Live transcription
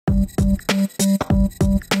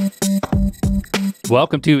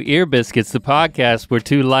Welcome to Ear Biscuits, the podcast where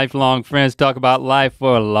two lifelong friends talk about life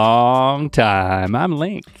for a long time. I'm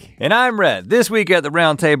Link. And I'm Rhett. This week at the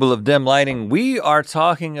round table of dim lighting, we are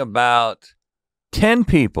talking about 10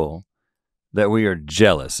 people that we are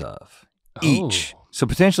jealous of each. So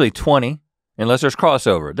potentially 20, unless there's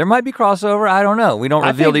crossover. There might be crossover, I don't know. We don't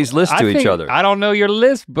reveal these lists to each other. I don't know your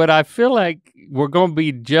list, but I feel like we're gonna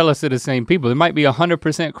be jealous of the same people. There might be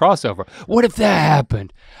 100% crossover. What if that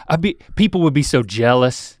happened? People would be so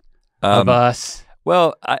jealous of us.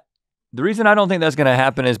 Well, the reason I don't think that's gonna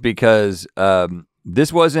happen is because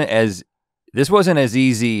this wasn't as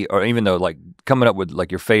easy, or even though like coming up with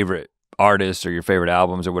like your favorite artists or your favorite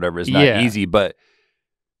albums or whatever is not easy, but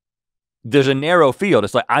there's a narrow field.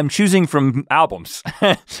 It's like I'm choosing from albums.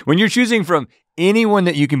 When you're choosing from anyone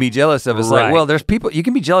that you can be jealous of, it's like, well, there's people, you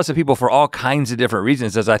can be jealous of people for all kinds of different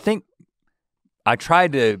reasons, as I think I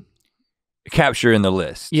tried to capture in the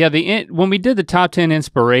list. Yeah, when we did the top 10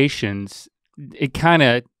 inspirations, it kind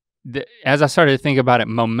of, as I started to think about it,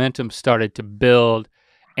 momentum started to build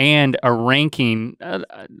and a ranking,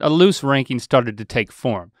 a loose ranking started to take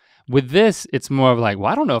form. With this, it's more of like,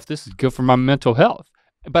 well, I don't know if this is good for my mental health,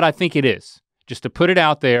 but I think it is. Just to put it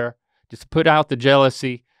out there, just to put out the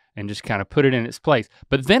jealousy, and just kind of put it in its place.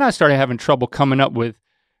 But then I started having trouble coming up with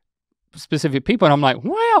specific people, and I'm like,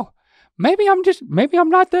 well, maybe I'm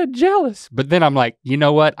not that jealous. But then I'm like, you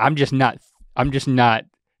know what? I'm just not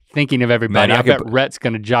thinking of everybody. I bet Rhett's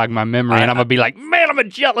gonna jog my memory, and I'm gonna be like, man, I'm a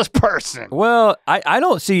jealous person. Well, I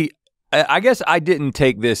don't see, I guess I didn't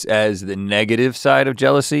take this as the negative side of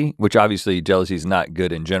jealousy, which obviously jealousy is not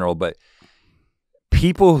good in general, but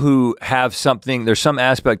people who have something, there's some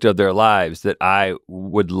aspect of their lives that I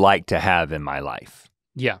would like to have in my life.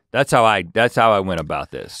 Yeah. That's how I went about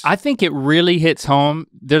this. I think it really hits home.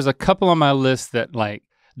 There's a couple on my list that like,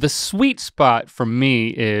 the sweet spot for me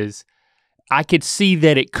is I could see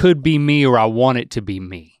that it could be me or I want it to be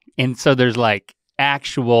me. And so there's like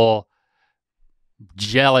actual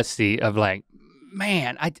jealousy of like,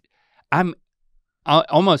 man, I'm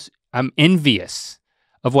envious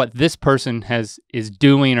of what this person is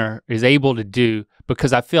doing or is able to do,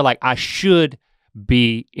 because I feel like I should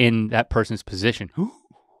be in that person's position.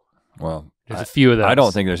 Well, there's a few of those. I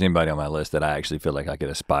don't think there's anybody on my list that I actually feel like I could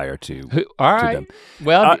aspire to. All right. To them.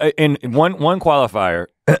 Well, and one qualifier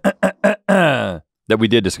that we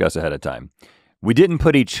did discuss ahead of time, we didn't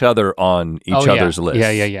put each other on each other's list.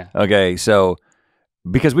 Yeah. Okay, so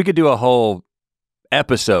because we could do a whole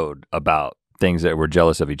episode about things that we're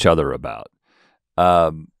jealous of each other about.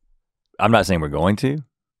 I'm not saying we're going to.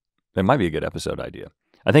 It might be a good episode idea.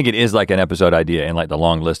 I think it is like an episode idea in like the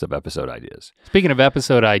long list of episode ideas. Speaking of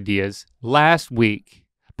episode ideas, last week,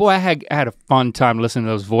 boy, I had a fun time listening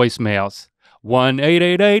to those voicemails.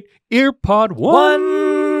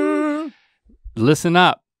 1-888-EARPOD-1. Listen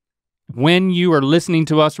up. When you are listening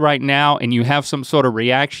to us right now and you have some sort of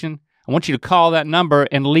reaction, I want you to call that number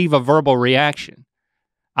and leave a verbal reaction.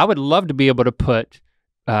 I would love to be able to put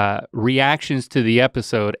reactions to the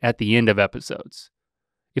episode at the end of episodes.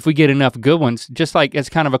 If we get enough good ones, just like as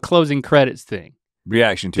kind of a closing credits thing.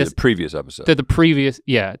 Reaction to the previous episode. To the previous,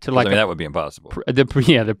 yeah. To like that would be impossible. The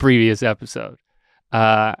previous episode.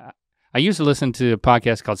 I used to listen to a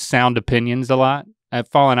podcast called Sound Opinions a lot. I've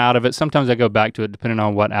fallen out of it. Sometimes I go back to it depending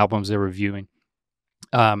on what albums they're reviewing.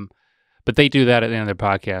 But they do that at the end of their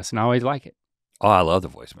podcast, and I always like it. Oh, I love the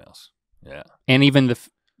voicemails. Yeah. And even the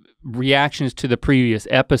reactions to the previous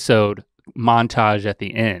episode montage at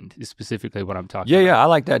the end is specifically what I'm talking about. Yeah, I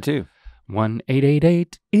like that too.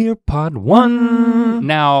 1-888-EARPOD-1.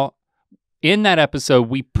 Now, in that episode,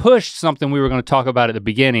 we pushed something we were gonna talk about at the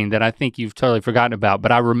beginning that I think you've totally forgotten about,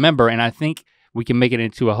 but I remember, and I think we can make it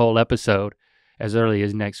into a whole episode as early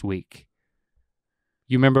as next week.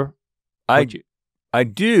 You remember? I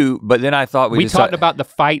do, but then I thought we talked about the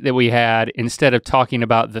fight that we had instead of talking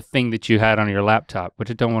about the thing that you had on your laptop, which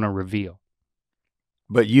I don't want to reveal.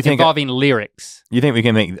 But you think involving lyrics. You think we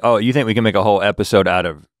can make a whole episode out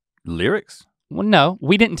of lyrics? Well, no,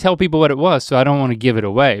 we didn't tell people what it was, so I don't want to give it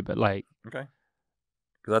away, but like. Okay.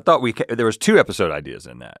 Because I thought there was 2 episode ideas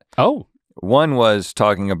in that. Oh. One was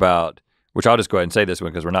talking about, which I'll just go ahead and say this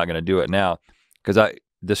one because we're not gonna do it now. Because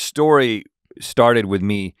the story started with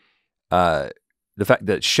me, the fact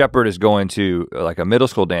that Shepard is going to like a middle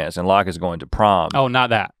school dance and Locke is going to prom. Oh, not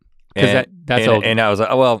that. Because that's old. And I was like,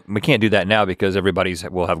 oh, well, we can't do that now because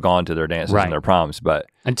will have gone to their dances and their proms, but.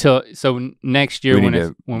 So next year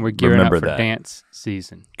when we're gearing up for dance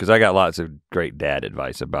season. Because I got lots of great dad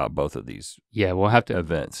advice about both of these we'll have to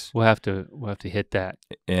events. We'll have to hit that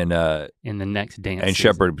in the next dance and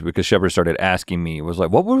season. Because Shepard started asking me, was like,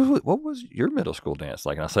 what was your middle school dance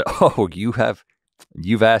like? And I said, oh,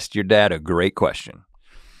 you've asked your dad a great question.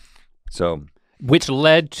 So. Which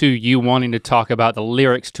led to you wanting to talk about the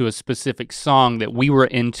lyrics to a specific song that we were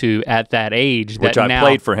into at that age. Which I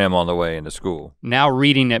played for him on the way into school. Now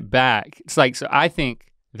reading it back, it's like, so I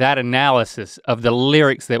think that analysis of the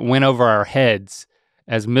lyrics that went over our heads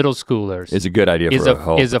as middle schoolers is a good idea for a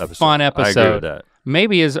whole is a episode. Fun episode. I agree with that.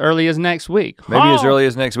 Maybe as early as next week. As early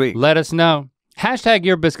as next week. Let us know. Hashtag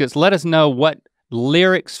your biscuits. Let us know what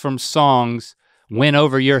lyrics from songs went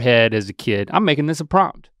over your head as a kid. I'm making this a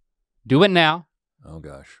prompt. Do it now. Oh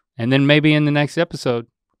gosh. And then maybe in the next episode.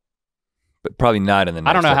 But probably not in the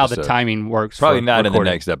next episode. I don't know how the timing works. Probably not in the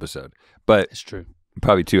next episode. But it's true.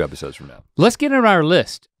 Probably 2 episodes from now. Let's get into our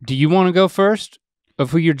list. Do you want to go first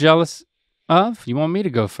of who you're jealous of? You want me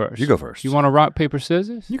to go first? You go first. You want to rock, paper,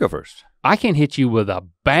 scissors? You go first. I can hit you with a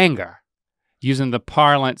banger using the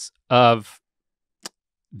parlance of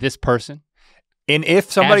this person. And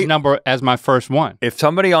if somebody as my first one. If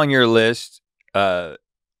somebody on your list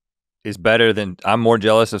is better than, I'm more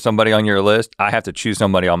jealous of somebody on your list, I have to choose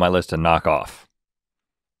somebody on my list to knock off.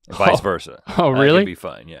 Vice versa. Oh, really? That'd be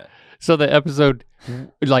fun, yeah. So the episode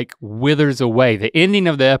like withers away. The ending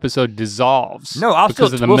of the episode dissolves. No,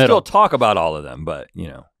 we'll still talk about all of them, but you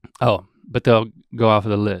know. Oh, but they'll go off of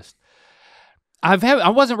the list. I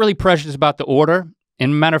wasn't really precious about the order.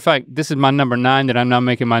 And matter of fact, this is my number 9 that I'm not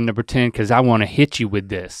making my number 10 because I want to hit you with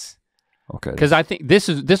this. Okay. Because I think this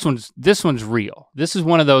one's real. This is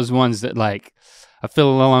one of those ones that like I feel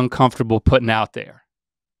a little uncomfortable putting out there.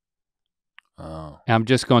 Oh. And I'm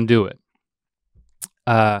just gonna do it.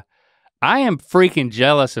 I am freaking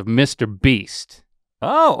jealous of Mr. Beast.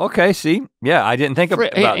 Oh, okay. See, yeah, I didn't think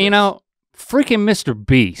about this. You know, freaking Mr.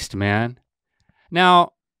 Beast, man.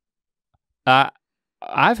 Now,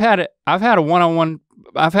 I've had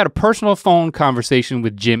a personal phone conversation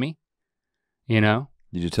with Jimmy. You know.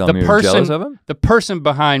 Did you tell him you were jealous of him? The person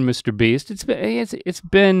behind Mr. Beast. It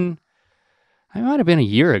might have been a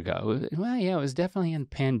year ago. Well, yeah, it was definitely in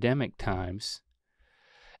pandemic times.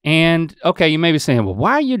 And okay, you may be saying, well,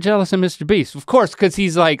 why are you jealous of Mr. Beast? Of course, because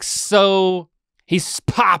he's like he's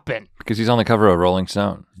popping. Because he's on the cover of Rolling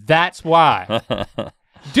Stone. That's why.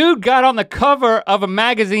 Dude got on the cover of a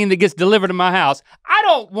magazine that gets delivered to my house. I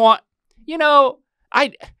don't want, you know,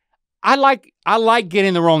 I like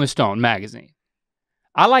getting the Rolling Stone magazine.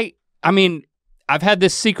 I've had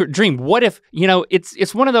this secret dream. What if, you know,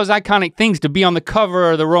 it's one of those iconic things to be on the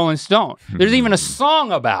cover of the Rolling Stone. There's even a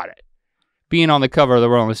song about it, being on the cover of the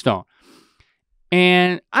Rolling Stone.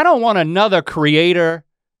 And I don't want another creator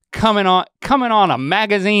coming on a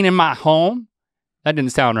magazine in my home. That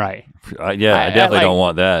didn't sound right. I definitely don't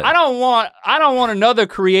want that. I don't want another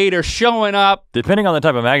creator showing up. Depending on the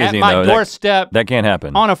type of magazine, at my doorstep, that can't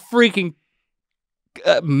happen. On a freaking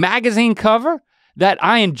magazine cover that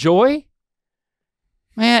I enjoy.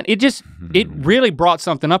 Man, it really brought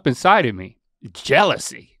something up inside of me.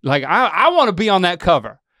 Jealousy. Like I want to be on that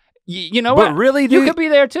cover. You know what? But really, dude, you could be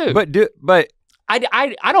there too. But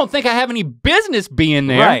I don't think I have any business being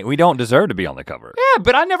there. Right, we don't deserve to be on the cover. Yeah,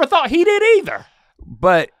 but I never thought he did either.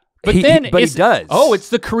 But he does. Oh, it's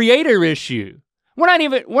the creator issue. We're not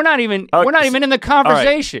even in the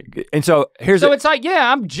conversation. Right. And so it's like,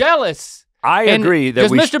 yeah, I'm jealous. I agree that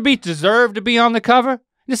does Mr. Beast deserve to be on the cover?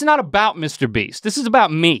 This is not about Mr. Beast. This is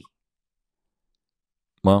about me.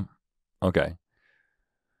 Well, okay.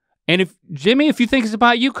 And if you think it's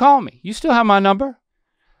about you, call me. You still have my number.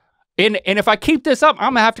 And if I keep this up,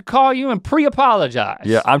 I'm gonna have to call you and pre-apologize.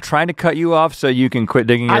 Yeah, I'm trying to cut you off so you can quit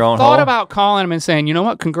digging your own hole. I thought about calling him and saying, you know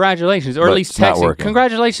what, congratulations, or at least texting,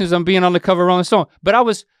 congratulations on being on the cover of Rolling Stone. But I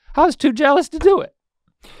was too jealous to do it.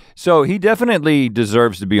 So he definitely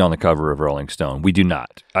deserves to be on the cover of Rolling Stone. We do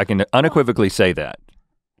not. I can unequivocally say that.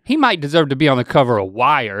 He might deserve to be on the cover of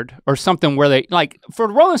Wired or something where they, like, for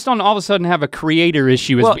Rolling Stone to all of a sudden have a creator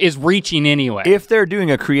issue is reaching anyway. If they're doing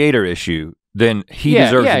a creator issue, then he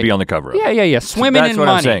deserves to be on the cover of it. Yeah. Swimming in money. That's what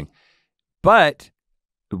I'm saying. But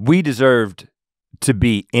we deserved to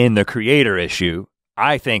be in the creator issue.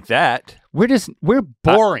 I think that. We're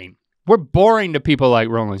boring. We're boring to people like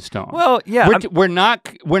Rolling Stone. Well, yeah. We're not,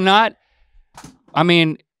 I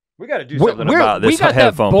mean. We got to do something about this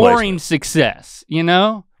headphone placement. We got that boring success, you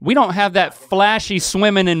know? We don't have that flashy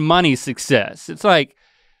swimming in money success. It's like,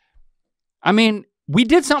 I mean, we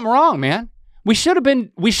did something wrong, man. We should have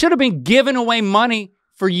been giving away money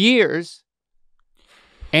for years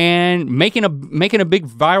and making a big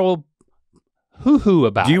viral hoo-hoo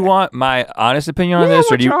about it. Do you want my honest opinion on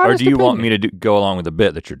this, or do you want me to go along with the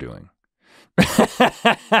bit that you're doing?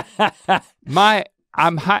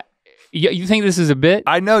 You think this is a bit?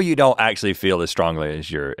 I know you don't actually feel as strongly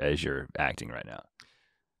as you're acting right now.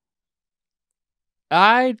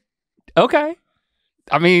 Okay.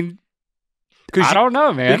 I mean, I don't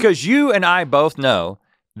know, man. Because you and I both know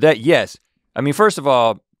that, yes, I mean, first of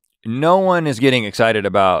all, no one is getting excited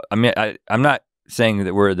about, I mean, I'm not saying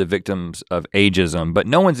that we're the victims of ageism, but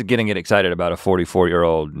no one's getting excited about a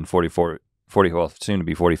 44-year-old and 40, well, soon to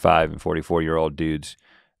be 45 and 44-year-old dudes,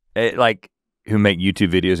 who make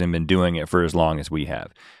YouTube videos and been doing it for as long as we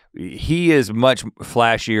have. He is much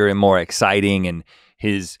flashier and more exciting, and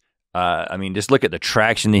his, I mean, just look at the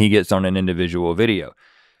traction that he gets on an individual video.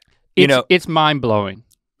 It's mind-blowing.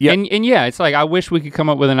 Yeah. And yeah, it's like, I wish we could come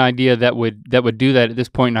up with an idea that would do that at this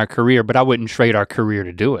point in our career, but I wouldn't trade our career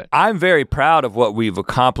to do it. I'm very proud of what we've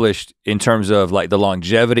accomplished in terms of like the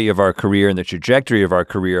longevity of our career and the trajectory of our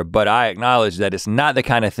career, but I acknowledge that it's not the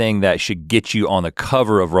kind of thing that should get you on the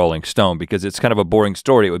cover of Rolling Stone, because it's kind of a boring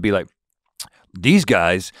story. It would be like, these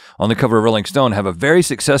guys on the cover of Rolling Stone have a very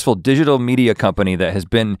successful digital media company that has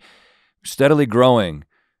been steadily growing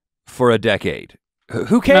for a decade.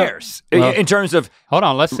 Who cares? No. Well, in terms of, hold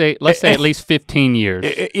on, let's say at least 15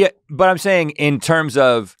 years. Yeah, but I'm saying in terms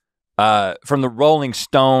of from the Rolling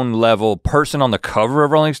Stone level person on the cover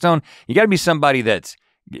of Rolling Stone, you got to be somebody that's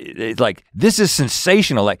like, this is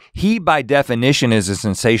sensational. Like, he by definition is a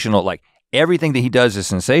sensational, like everything that he does is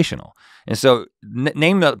sensational. And so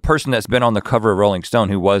name the person that's been on the cover of Rolling Stone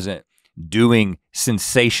who wasn't doing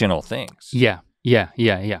sensational things. Yeah.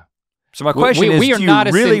 So my question is, do you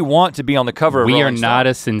really want to be on the cover of Rolling Stone? We are not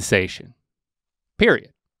a sensation,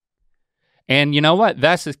 period. And you know what?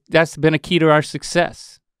 That's been a key to our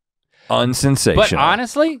success. Unsensational. But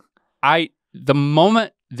honestly, the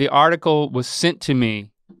moment the article was sent to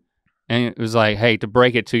me, and it was like, hey, to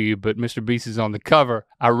break it to you, but Mr. Beast is on the cover,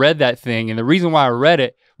 I read that thing, and the reason why I read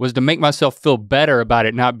it was to make myself feel better about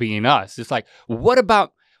it not being us. It's like, what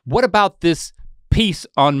about this piece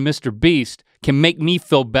on Mr. Beast can make me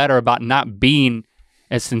feel better about not being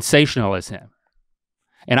as sensational as him?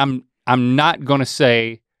 And I'm not gonna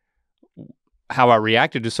say how I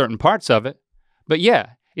reacted to certain parts of it, but yeah,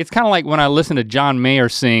 it's kind of like when I listen to John Mayer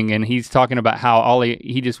sing and he's talking about how all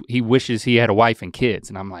he wishes he had a wife and kids,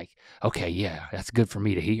 and I'm like, okay, yeah, that's good for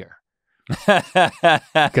me to hear.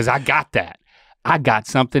 Because I got that. I got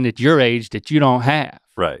something at your age that you don't have.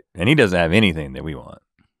 Right, and he doesn't have anything that we want.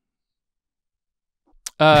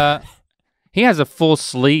 He has a full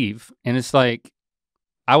sleeve, and it's like,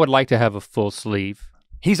 I would like to have a full sleeve.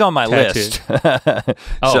 He's on my list. Okay.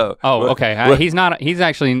 He's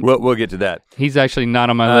actually. We'll get to that. He's actually not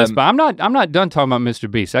on my list, but I'm not done talking about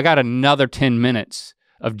Mr. Beast. I got another 10 minutes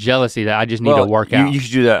of jealousy that I just need to work out. You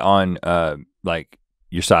should do that on like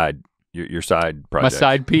your side project. My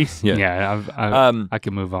side piece? Yeah. I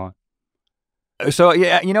can move on. So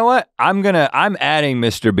yeah, you know what? I'm adding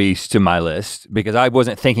Mr. Beast to my list because I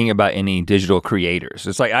wasn't thinking about any digital creators.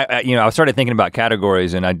 It's like I started thinking about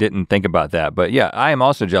categories and I didn't think about that. But yeah, I am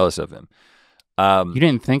also jealous of him. You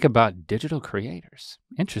didn't think about digital creators?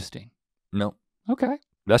 Interesting. No. Okay.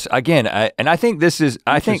 That's again, I think this is.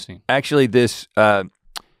 I think actually this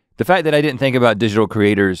the fact that I didn't think about digital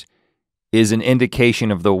creators is an indication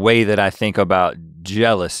of the way that I think about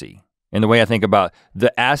jealousy. And the way I think about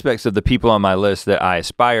the aspects of the people on my list that I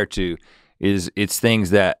aspire to it's things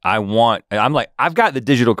that I want. I'm like, I've got the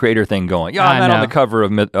digital creator thing going. Yeah, I'm not on the cover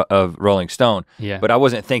of Rolling Stone, but I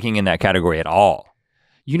wasn't thinking in that category at all.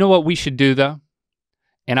 You know what we should do though?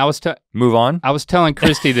 And move on? I was telling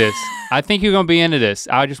Christy this. I think you're gonna be into this.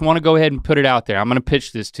 I just wanna go ahead and put it out there. I'm gonna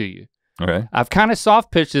pitch this to you. Okay. I've kind of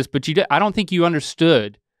soft pitched this, but I don't think you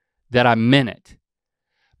understood that I meant it.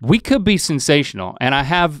 We could be sensational, and I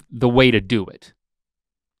have the way to do it.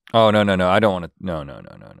 Oh, no, I don't want to, no.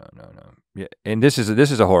 Yeah, and this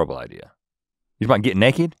is a horrible idea. You want to get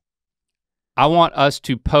naked? I want us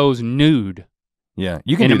to pose nude. Yeah,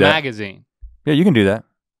 you can do that. In a magazine. Yeah, you can do that.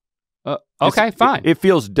 Okay, fine. It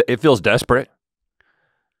feels desperate.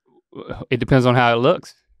 It depends on how it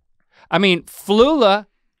looks. I mean, Flula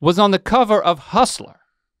was on the cover of Hustler.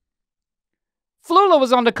 Flula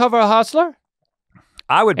was on the cover of Hustler.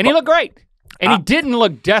 And he looked great. And he didn't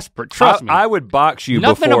look desperate, trust me. I would box you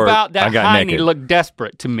Nothing before about that I got hiney naked. looked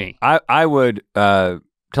desperate to me. I would, tell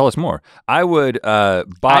us more. I would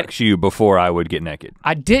box you before I would get naked.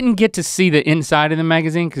 I didn't get to see the inside of the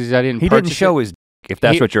magazine because I didn't He didn't show his dick if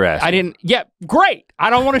that's what you're asking. Great. I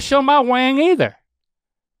don't want to show my wang either.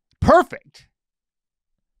 Perfect.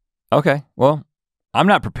 Okay, well, I'm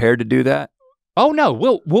not prepared to do that. Oh no,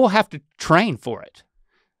 we'll have to train for it.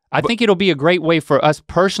 I think it'll be a great way for us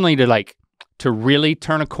personally to really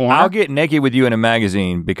turn a corner. I'll get naked with you in a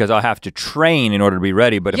magazine because I'll have to train in order to be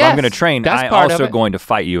ready, but if I'm gonna train, I'm also going to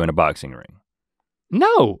fight you in a boxing ring.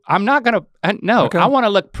 No, I'm not gonna, no, okay. I wanna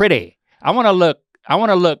look pretty. I wanna look.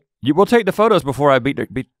 You will take the photos before I beat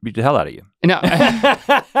the hell out of you. No.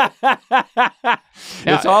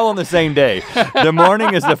 It's all on the same day. The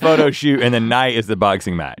morning is the photo shoot and the night is the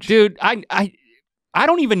boxing match. Dude, I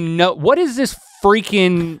don't even know, what is this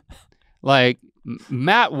freaking,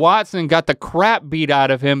 Matt Watson got the crap beat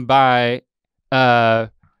out of him by,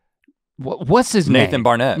 what's his name? Nathan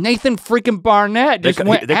Barnett. Nathan freaking Barnett just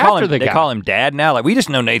went after the guy. They call him Dad now. Like, we just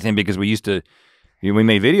know Nathan because we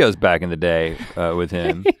made videos back in the day with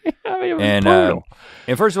him. I mean, it was brutal.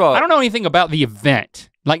 And first of all, I don't know anything about the event.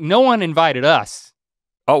 Like, no one invited us.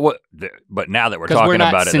 Oh, what? But now that we're talking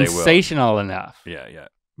about it, they will. Because we're not sensational enough. Yeah.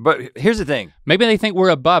 But here's the thing. Maybe they think we're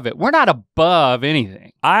above it. We're not above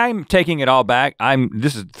anything. I'm taking it all back.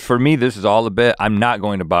 For me, this is all a bit. I'm not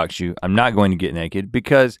going to box you. I'm not going to get naked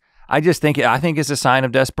because I think it's a sign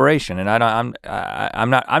of desperation, and I'm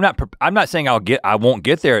not saying I won't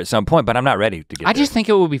get there at some point, but I'm not ready to get there. I just think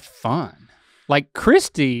it would be fun. Like,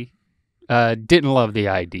 Christy didn't love the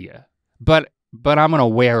idea, but I'm gonna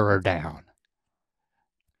wear her down.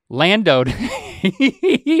 Lando,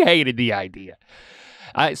 he hated the idea.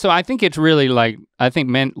 So I think it's really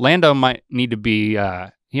Lando might need to be,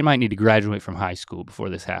 he might need to graduate from high school before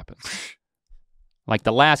this happens. Like,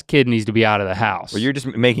 the last kid needs to be out of the house. Well, you're just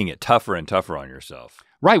making it tougher and tougher on yourself.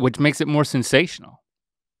 Right, which makes it more sensational.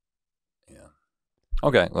 Yeah.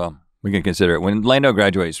 Okay, well, we can consider it. When Lando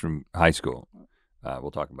graduates from high school,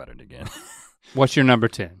 we'll talk about it again. What's your number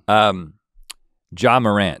 10? Ja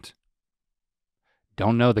Morant.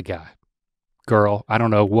 Don't know the guy. Girl, I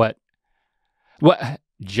don't know what,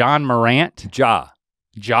 John Morant?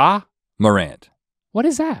 Ja Morant. What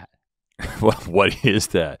is that? What is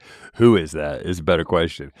that? Who is that? Is a better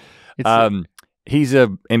question. He's a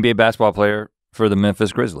NBA basketball player for the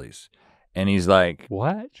Memphis Grizzlies. And he's like,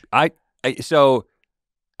 what? So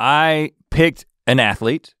I picked an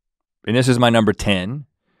athlete, and this is my number 10,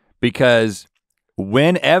 because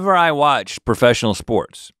whenever I watch professional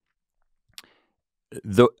sports,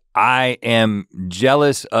 I am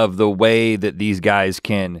jealous of the way that these guys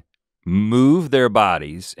can move their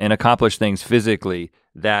bodies and accomplish things physically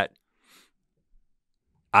that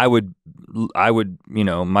I would,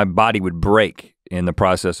 my body would break in the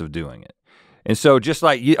process of doing it. And so just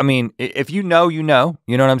like you, I mean, if you know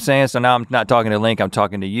what I'm saying? So now I'm not talking to Link, I'm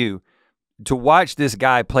talking to you. To watch this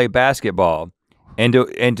guy play basketball and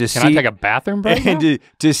to see— Can I take a bathroom break and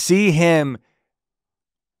to see him,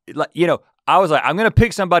 I was like, I'm gonna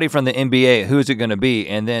pick somebody from the NBA, who's it gonna be?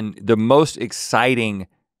 And then the most exciting,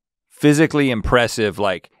 physically impressive,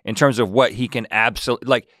 like in terms of what he can absolutely,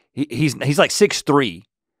 like he's like 6'3",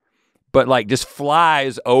 but like just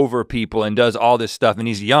flies over people and does all this stuff. And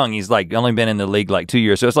he's young, he's like only been in the league like 2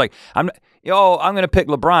 years. So it's like, I'm gonna pick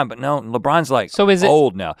LeBron, but no, LeBron's like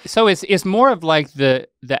old now. So it's more of like the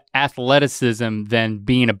athleticism than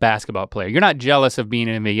being a basketball player. You're not jealous of being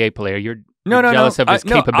an NBA player, you're jealous of his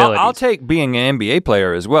capabilities. I'll take being an NBA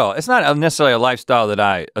player as well. It's not necessarily a lifestyle that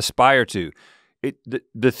I aspire to.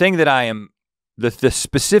 The thing that I am, the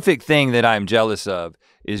specific thing that I'm jealous of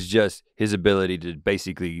is just his ability to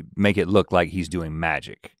basically make it look like he's doing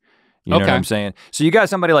magic. You know what I'm saying? So you got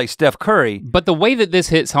somebody like Steph Curry. But the way that this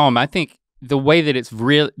hits home, I think the way that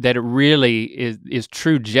it really is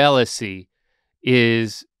true jealousy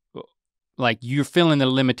is like you're feeling the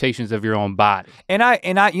limitations of your own body. And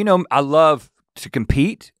I love to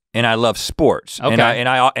compete and I love sports. Okay. And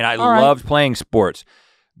I loved playing sports.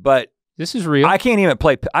 But this is real. I can't even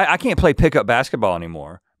play I can't play pickup basketball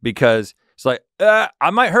anymore because it's like I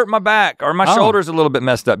might hurt my back or my shoulder's a little bit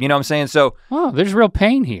messed up. You know what I'm saying? So there's real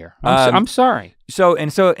pain here. I'm sorry. So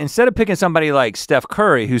instead of picking somebody like Steph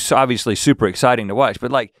Curry, who's obviously super exciting to watch,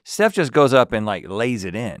 but like Steph just goes up and like lays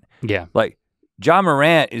it in. Yeah. Like Ja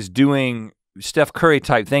Morant is doing Steph Curry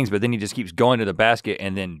type things, but then he just keeps going to the basket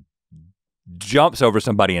and then jumps over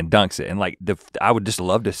somebody and dunks it. And like I would just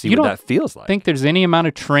love to see what that feels like. Think there's any amount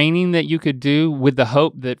of training that you could do with the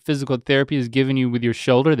hope that physical therapy has given you with your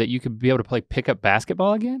shoulder that you could be able to play pickup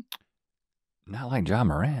basketball again? Not like Ja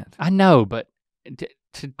Morant. I know, but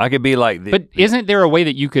I could be like but isn't there a way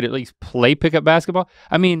that you could at least play pickup basketball?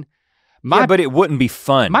 I mean, but it wouldn't be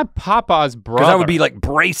fun. My papa's brother, because I would be like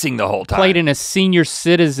bracing the whole time. Played in a senior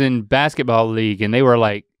citizen basketball league, and they were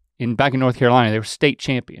like, back in North Carolina. They were state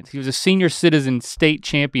champions. He was a senior citizen state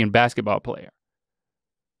champion basketball player.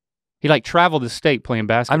 He like traveled the state playing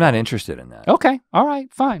basketball. I'm not interested in that. Okay, all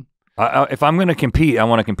right, fine. If I'm gonna compete, I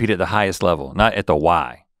wanna compete at the highest level, not at the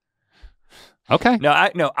Y. Okay.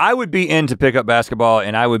 No, I would be in to pick up basketball,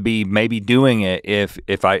 and I would be maybe doing it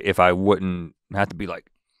if I wouldn't have to be like,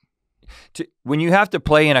 when you have to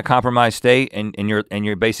play in a compromised state and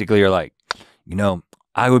you're basically you're like, you know,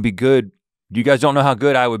 I would be good. You guys don't know how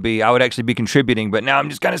good I would be. I would actually be contributing, but now I'm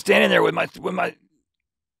just kind of standing there with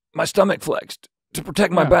my stomach flexed to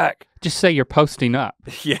protect my back. Just say you're posting up.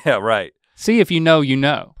 Yeah, right. See if you know, you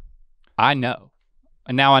know. I know.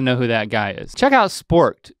 And now I know who that guy is. Check out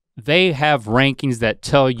Sport. They have rankings that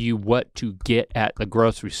tell you what to get at the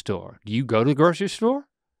grocery store. Do you go to the grocery store?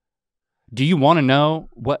 Do you want to know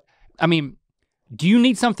what, I mean, do you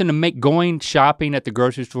need something to make going shopping at the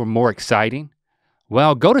grocery store more exciting?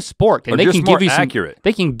 Well, go to Sport and they can give you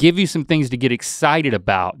they can give you some things to get excited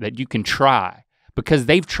about that you can try because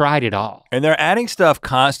they've tried it all. And they're adding stuff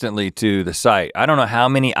constantly to the site. I don't know how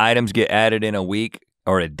many items get added in a week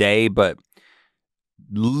or a day, but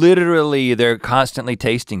literally they're constantly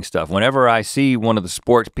tasting stuff. Whenever I see one of the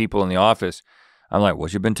sports people in the office, I'm like,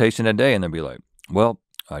 what you been tasting today? And they'll be like, well,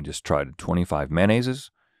 I just tried 25 mayonnaises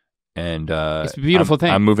and it's a beautiful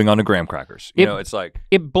thing. I'm moving on to graham crackers. You know, it's like.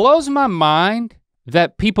 It blows my mind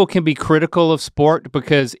that people can be critical of Sport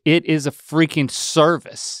because it is a freaking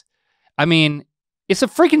service. I mean, it's a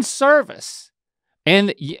freaking service.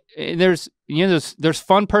 And there's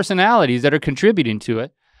fun personalities that are contributing to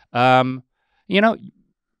it. You know,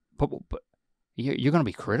 but you're gonna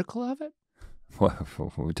be critical of it?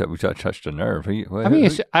 Well, we touched a nerve. I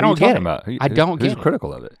mean, I don't get it. I don't get it. Who's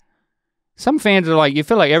critical of it? Some fans are like, you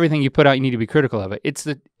feel like everything you put out, you need to be critical of it. It's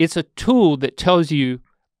a tool that tells you,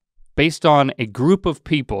 based on a group of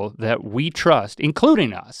people that we trust,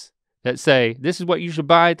 including us, that say, this is what you should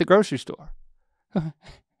buy at the grocery store.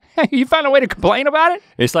 You find a way to complain about it?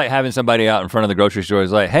 It's like having somebody out in front of the grocery store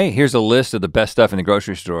is like, hey, here's a list of the best stuff in the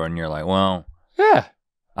grocery store. And you're like, well, yeah,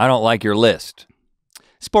 I don't like your list.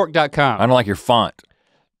 Sport.com. I don't like your font.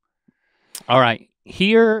 All right,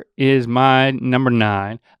 here is my number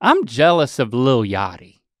 9. I'm jealous of Lil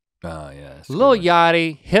Yachty. Oh, yes. Lil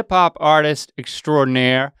Yachty, hip hop artist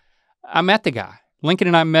extraordinaire. I met the guy. Lincoln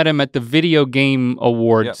and I met him at the video game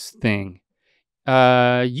awards thing.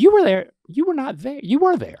 You were there. You were not there. You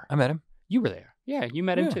were there. I met him. You were there. Yeah, you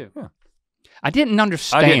met him too. Yeah. I didn't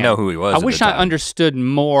understand. I didn't know who he was. I wish I understood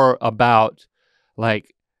more about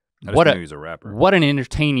like what knew he was a rapper. What an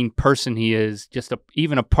entertaining person he is, just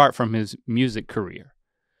even apart from his music career.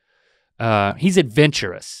 He's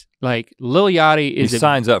adventurous. Like Lil Yachty is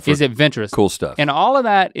adventurous. Cool stuff. And all of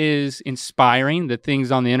that is inspiring, the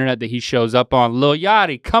things on the internet that he shows up on. Lil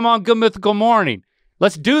Yachty, come on Good Mythical Morning.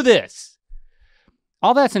 Let's do this.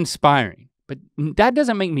 All that's inspiring, but that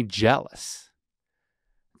doesn't make me jealous.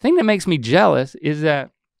 The thing that makes me jealous is that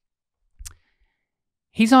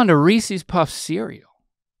he's on the Reese's Puff cereal.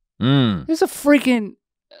 There's a freaking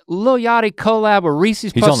Lil Yachty collab with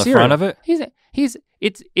Reese's Puff cereal. He's on the front of it?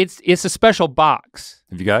 It's a special box.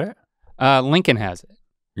 Have you got it? Lincoln has it.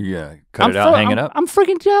 Yeah, cut it out and hang it up? I'm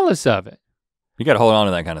freaking jealous of it. You gotta hold on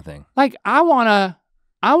to that kind of thing. Like I wanna,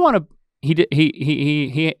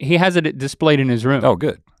 he has it displayed in his room. Oh,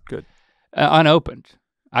 good. Unopened.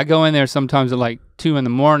 I go in there sometimes at like 2 in the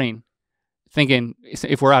morning thinking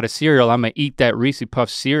if we're out of cereal, I'm gonna eat that Reese's Puff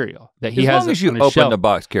cereal that he has on As long as you open shelf. the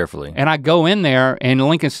box carefully. And I go in there and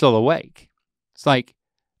Lincoln's still awake. It's like,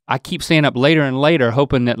 I keep staying up later and later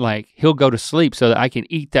hoping that like he'll go to sleep so that I can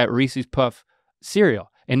eat that Reese's Puff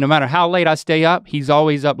cereal. And no matter how late I stay up, he's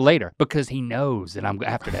always up later because he knows that I'm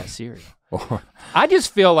after that cereal. I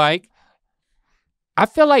just feel like,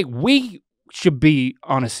 we should be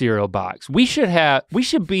on a cereal box. We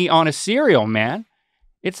should be on a cereal, man.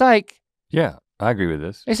 It's like. Yeah, I agree with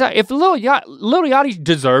this. It's like if Lil Yachty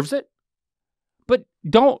deserves it, but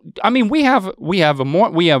we have a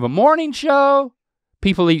morning show.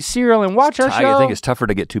 People eat cereal and watch our show. I think it's tougher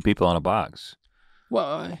to get 2 people on a box.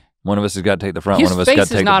 Well, one of us has got to take the front, one of us got to take the back.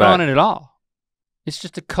 His face is not on it at all. It's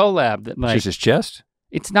just a collab that like. It's just his chest?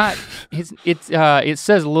 It's not, it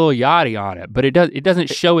says Lil Yachty on it, but it doesn't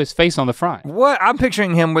show his face on the front. What? I'm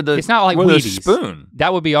picturing him with it's not like with Wheaties. a spoon.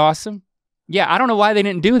 That would be awesome. Yeah, I don't know why they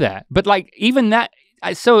didn't do that. But like even that,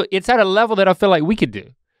 so it's at a level that I feel like we could do.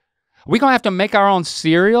 We're gonna have to make our own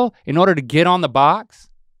cereal in order to get on the box?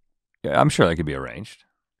 Yeah, I'm sure that could be arranged.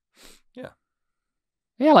 Yeah.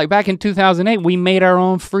 Yeah, like back in 2008, we made our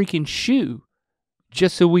own freaking shoe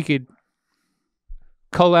just so we could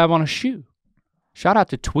collab on a shoe. Shout out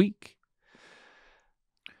to Tweak.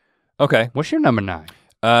 Okay. What's your number 9?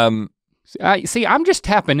 See, I'm just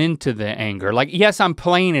tapping into the anger. Like, yes, I'm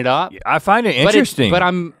playing it up. I find it interesting.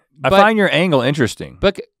 I find your angle interesting.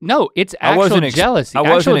 But no, it's actual jealousy. I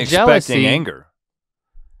wasn't expecting anger.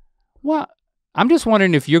 Well, I'm just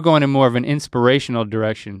wondering if you're going in more of an inspirational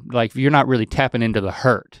direction, like you're not really tapping into the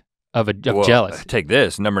hurt of jealousy. Take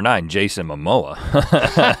this, number 9, Jason Momoa.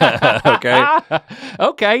 Okay.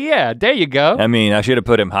 Okay, yeah, there you go. I mean, I should have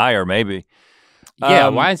put him higher, maybe. Yeah,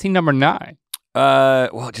 why is he number 9?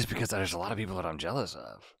 Well, just because there's a lot of people that I'm jealous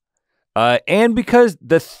of. And because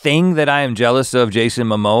the thing that I am jealous of Jason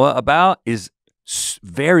Momoa about is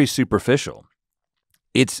very superficial.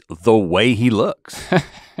 It's the way he looks.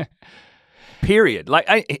 Period.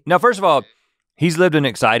 Like, now, first of all, he's lived an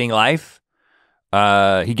exciting life.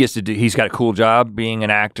 He's got a cool job being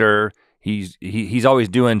an actor. He's always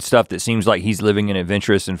doing stuff that seems like he's living an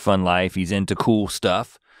adventurous and fun life. He's into cool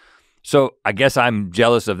stuff. So I guess I'm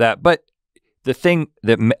jealous of that. But the thing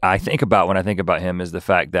that I think about when I think about him is the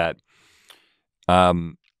fact that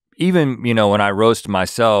even, you know, when I roast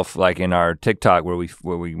myself, like in our TikTok where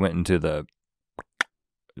we went into the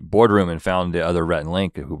boardroom and found the other Rhett and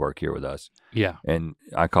Link who work here with us. Yeah. And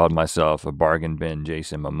I called myself a bargain bin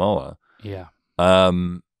Jason Momoa. Yeah.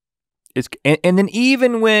 And then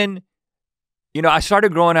even when, you know, I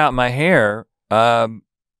started growing out my hair, and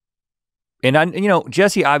I, you know,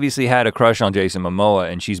 Jessie obviously had a crush on Jason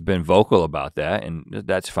Momoa, and she's been vocal about that, and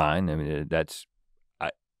that's fine. I mean,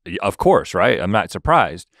 of course, right? I'm not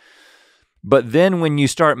surprised. But then when you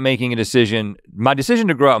start making a decision, my decision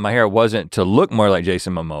to grow out my hair wasn't to look more like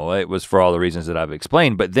Jason Momoa. It was for all the reasons that I've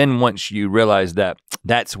explained. But then once you realize that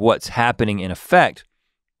that's what's happening in effect,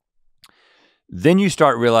 then you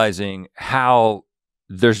start realizing how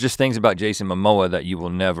there's just things about Jason Momoa that you will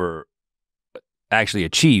never actually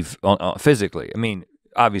achieve physically. I mean,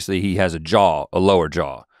 obviously he has a lower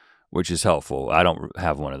jaw, which is helpful. I don't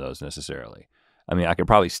have one of those necessarily. I mean, I could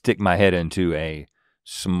probably stick my head into a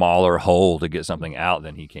smaller hole to get something out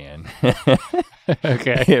than he can.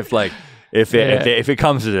 Okay. If it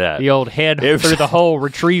comes to that. The old head through the hole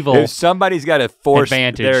retrieval. If somebody's got to force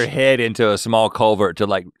advantage. Their head into a small culvert to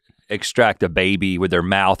like extract a baby with their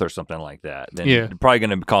mouth or something like that, then they're probably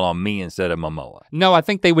gonna call on me instead of Momoa. No, I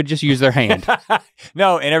think they would just use their hand.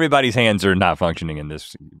 No, and everybody's hands are not functioning in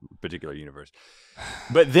this particular universe.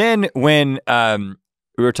 But then when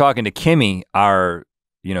we were talking to Kimmy,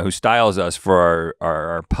 who styles us for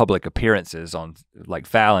our public appearances on like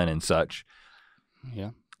Fallon and such.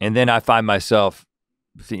 Yeah. And then I find myself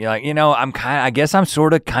like, you know, I guess I'm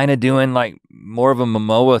sort of kind of doing like more of a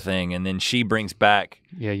Momoa thing, and then she brings back.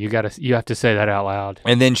 Yeah, you have to say that out loud.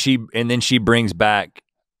 And then she brings back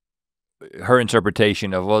her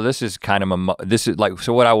interpretation of, well, this is kind of this is like,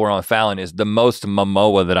 so what I wore on Fallon is the most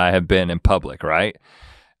Momoa that I have been in public, right?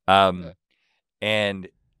 And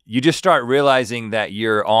you just start realizing that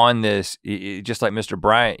you're on this, just like Mr.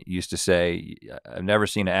 Bryant used to say, I've never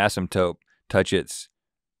seen an asymptote touch its.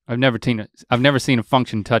 I've never seen a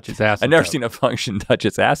function touch its asymptote. I've never seen a function touch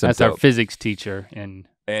its asymptote. That's our physics teacher and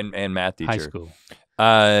math teacher. High school.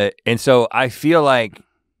 And so I feel like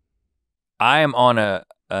I am on an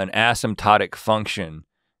asymptotic function,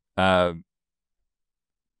 trying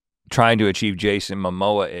to achieve Jason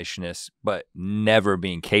Momoa-ishness, but never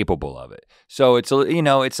being capable of it. So it's a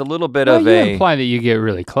little bit of a. You imply that you get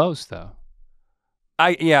really close though.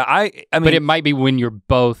 I mean, but it might be when you're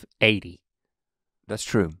both 80. That's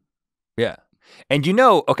true. Yeah. And you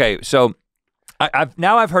know, okay, so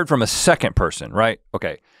I've heard from a second person, right?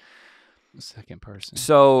 Okay. Second person.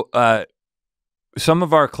 So some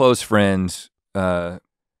of our close friends, their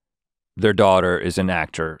daughter is an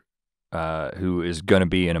actor who is gonna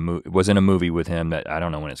be was in a movie with him that I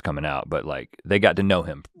don't know when it's coming out, but like they got to know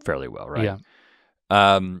him fairly well, right? Yeah.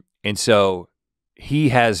 And so he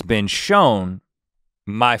has been shown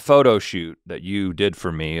my photo shoot that you did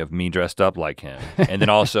for me of me dressed up like him, and then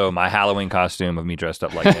also my Halloween costume of me dressed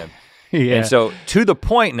up like him. Yeah. And so to the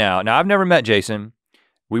point now I've never met Jason.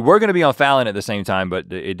 We were gonna be on Fallon at the same time,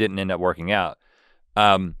 but it didn't end up working out.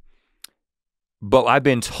 But I've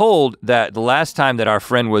been told that the last time that our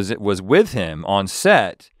friend was with him on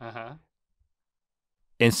set, and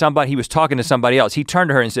he was talking to somebody else, he turned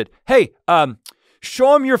to her and said, "Hey,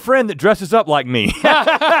 show him your friend that dresses up like me."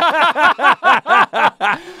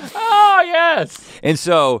 Oh, yes. And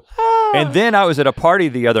so, and then I was at a party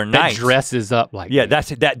the other night. That dresses up like me.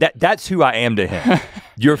 That's who I am to him.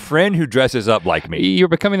 Your friend who dresses up like me. You're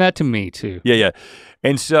becoming that to me too. Yeah.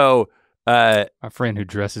 And so, a friend who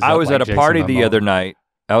dresses up like I was at a Jason party Momoa. the other night.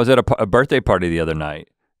 I was at a birthday party the other night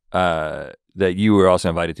that you were also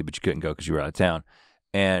invited to, but you couldn't go because you were out of town.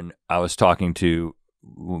 And I was talking to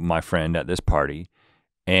my friend at this party,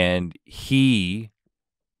 and he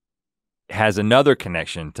has another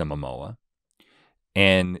connection to Momoa,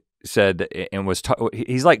 and said, and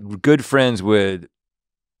he's like good friends with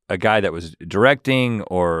a guy that was directing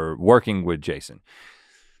or working with Jason.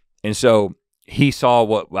 And so he saw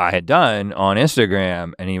what I had done on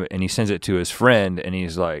Instagram, and he sends it to his friend, and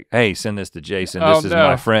he's like, hey, send this to Jason, this is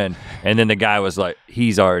my friend. And then the guy was like,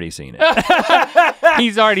 he's already seen it.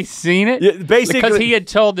 He's already seen it? Yeah, basically. Because he had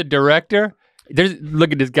told the director,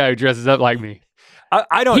 look at this guy who dresses up like me.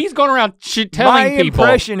 I don't. He's going around telling people. My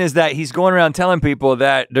impression is that he's going around telling people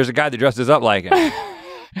that there's a guy that dresses up like him.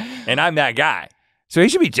 And I'm that guy. So he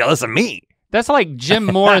should be jealous of me. That's like Jim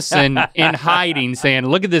Morrison in hiding saying,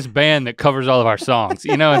 look at this band that covers all of our songs.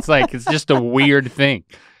 You know, it's like, it's just a weird thing.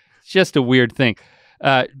 It's just a weird thing.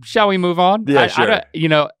 Shall we move on? Yeah, sure.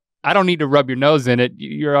 I don't need to rub your nose in it.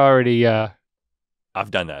 You're already. I've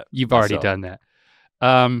done that. You've already done that.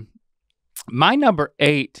 My number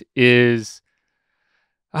 8 is,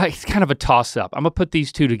 it's kind of a toss up. I'm gonna put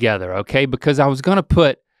these two together, okay? Because I was gonna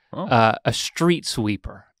put a street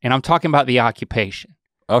sweeper, and I'm talking about the occupation.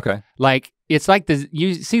 Okay. Like, it's like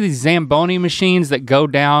you see these Zamboni machines that go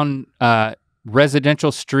down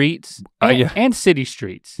residential streets and city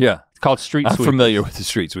streets. Yeah. It's called street sweeper. I'm familiar with the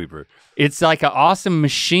street sweeper. It's like an awesome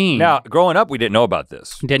machine. Now, growing up, we didn't know about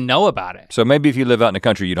this. Didn't know about it. So maybe if you live out in the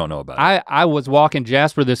country, you don't know about it. I was walking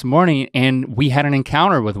Jasper this morning, and we had an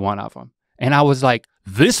encounter with one of them. And I was like,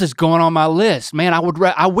 this is going on my list. Man,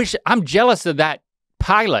 I wish, I'm jealous of that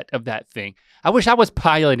pilot of that thing. I wish I was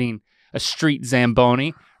piloting a street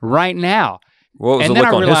Zamboni right now. What was the look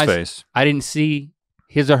on his face? I didn't see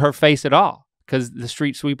his or her face at all because the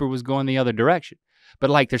street sweeper was going the other direction. But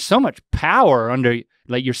like, there's so much power under,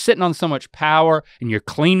 like you're sitting on so much power and you're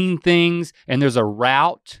cleaning things and there's a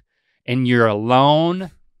route and you're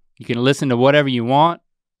alone. You can listen to whatever you want.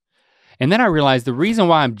 And then I realized the reason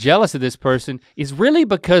why I'm jealous of this person is really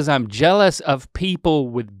because I'm jealous of people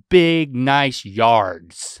with big, nice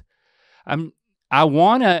yards. I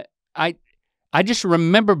just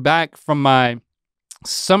remember back from my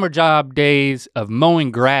summer job days of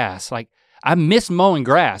mowing grass. Like, I miss mowing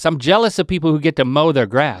grass. I'm jealous of people who get to mow their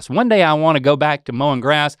grass. One day I wanna go back to mowing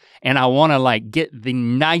grass and I wanna like get the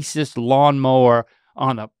nicest lawnmower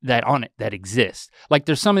that exists. Like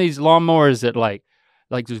there's some of these lawnmowers that like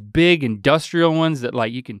those big industrial ones that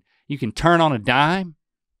like you can turn on a dime.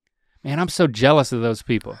 Man, I'm so jealous of those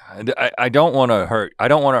people. I don't wanna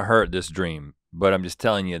hurt this dream, but I'm just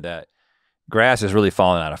telling you that grass is really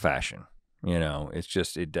falling out of fashion. You know, it's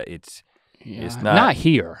just, it's not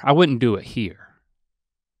here. I wouldn't do it here.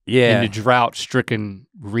 Yeah. In the drought-stricken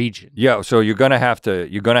region. Yeah, so you're gonna have to move.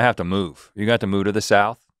 You're gonna have to move to the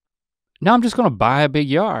south. No, I'm just gonna buy a big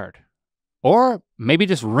yard. Or maybe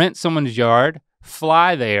just rent someone's yard,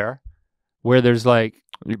 fly there, where there's like.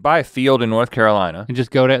 You buy a field in North Carolina. And just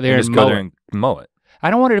go down there and go there and mow it. I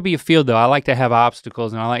don't want it to be a field though. I like to have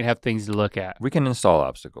obstacles and I like to have things to look at. We can install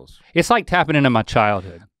obstacles. It's like tapping into my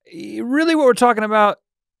childhood. Really what we're talking about,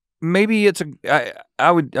 maybe it's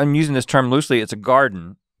I'm using this term loosely, it's a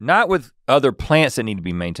garden, not with other plants that need to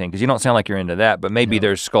be maintained, because you don't sound like you're into that, but maybe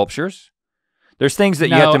there's sculptures. There's things that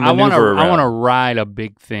you have to maneuver around. I wanna ride a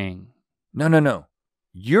big thing. No.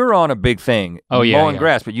 You're on a big thing, mowing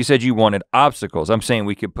grass, but you said you wanted obstacles. I'm saying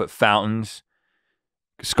we could put fountains,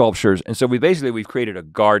 sculptures, and so we've created a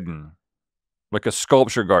garden, like a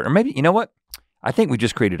sculpture garden. Or maybe, you know what? I think we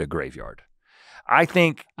just created a graveyard. I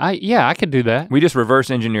could do that. We just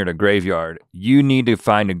reverse engineered a graveyard. You need to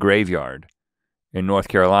find a graveyard in North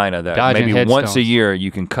Carolina that maybe once a year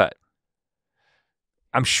you can cut.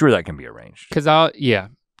 I'm sure that can be arranged. Yeah.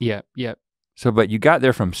 So, but you got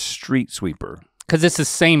there from street sweeper. Because it's the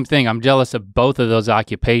same thing. I'm jealous of both of those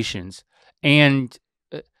occupations. And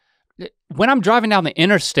when I'm driving down the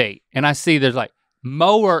interstate and I see there's like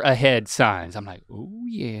mower ahead signs, I'm like, oh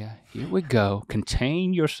yeah, here we go.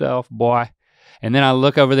 Contain yourself, boy. And then I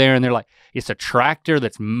look over there and they're like, it's a tractor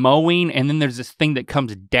that's mowing, and then there's this thing that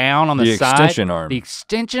comes down on the side. The extension arm. The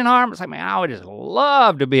extension arm. It's like, man, I would just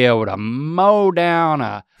love to be able to mow down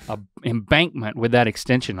a embankment with that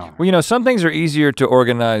extension arm. Well, you know, some things are easier to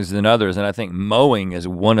organize than others, and I think mowing is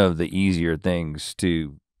one of the easier things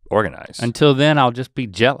to organize. Until then, I'll just be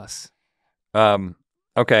jealous.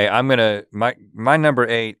 Okay, my number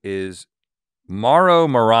 8 is Mauro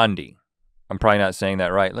Morandi. I'm probably not saying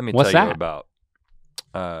that right. Let me tell you about.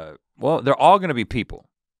 Well, they're all gonna be people,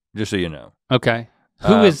 just so you know. Okay,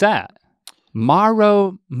 who is that?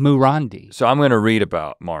 Mauro Morandi. So I'm gonna read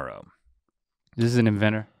about Mauro. This is an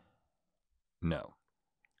inventor? No.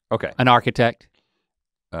 Okay. An architect?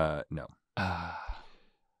 No.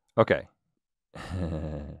 Okay.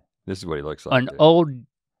 This is what he looks like. Old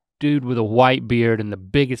dude with a white beard and the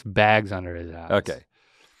biggest bags under his eyes. Okay.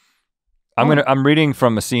 I'm reading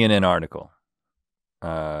from a CNN article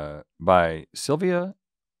by Sylvia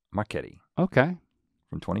Marchetti. Okay.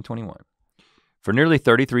 From 2021. For nearly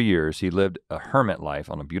 33 years, he lived a hermit life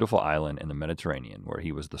on a beautiful island in the Mediterranean where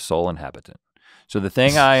he was the sole inhabitant. So the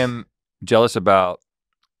thing I am jealous about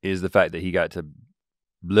is the fact that he got to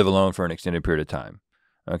live alone for an extended period of time.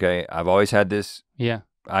 Okay, I've always had this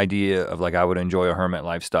idea of like I would enjoy a hermit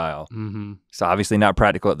lifestyle. Mm-hmm. It's obviously not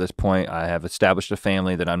practical at this point. I have established a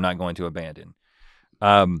family that I'm not going to abandon.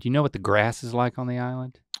 Do you know what the grass is like on the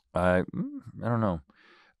island? I don't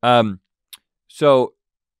know. So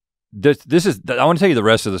this is, I want to tell you the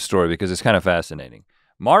rest of the story because it's kind of fascinating.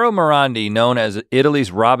 Mauro Morandi, known as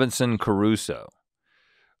Italy's Robinson Crusoe,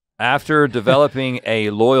 after developing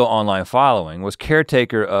a loyal online following, was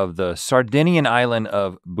caretaker of the Sardinian island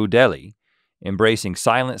of Budelli, embracing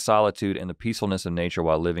silent solitude and the peacefulness of nature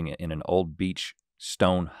while living in an old beach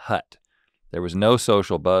stone hut. There was no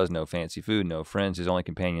social buzz, no fancy food, no friends. His only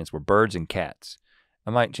companions were birds and cats.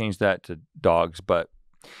 I might change that to dogs, but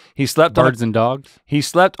he slept and dogs? He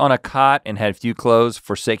slept on a cot and had few clothes,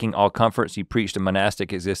 forsaking all comforts. He preached a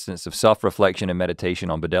monastic existence of self-reflection and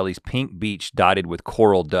meditation on Budelli's pink beach dotted with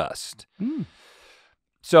coral dust. Mm.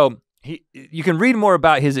 So you can read more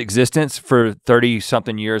about his existence for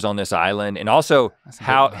 30-something years on this island, and also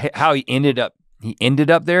how he ended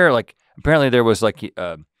up there. Like apparently there was like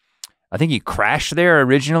I think he crashed there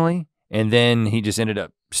originally, and then he just ended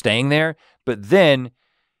up staying there. But then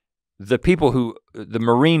the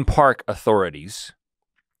marine park authorities,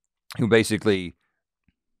 who basically,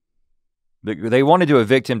 they wanted to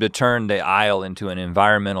evict him to turn the isle into an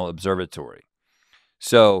environmental observatory.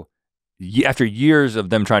 So after years of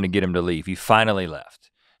them trying to get him to leave, he finally left.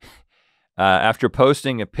 After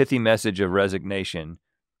posting a pithy message of resignation,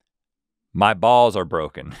 "My balls are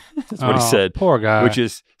broken." That's what he said. Poor guy. Which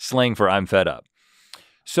is slang for "I'm fed up."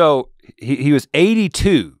 So he was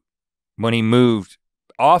 82 when he moved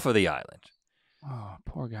off of the island. Oh,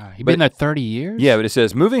 poor guy. He'd been there 30 years? Yeah, but it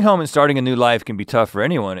says, moving home and starting a new life can be tough for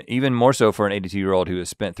anyone, even more so for an 82-year-old who has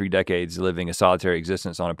spent 3 decades living a solitary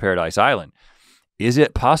existence on a paradise island. Is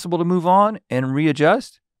it possible to move on and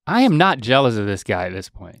readjust? I am not jealous of this guy at this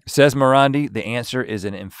point. Says Morandi, the answer is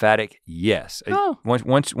an emphatic yes. Oh.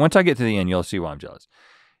 Once I get to the end, you'll see why I'm jealous.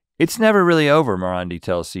 It's never really over, Morandi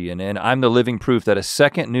tells CNN. I'm the living proof that a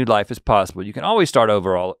second new life is possible. You can always start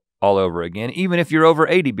over all over again, even if you're over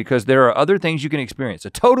 80, because there are other things you can experience.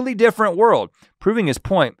 A totally different world. Proving his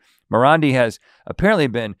point, Morandi has apparently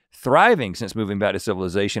been thriving since moving back to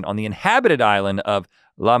civilization on the inhabited island of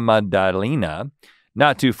La Maddalena,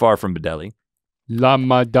 not too far from Budelli. La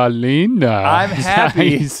Maddalena. I'm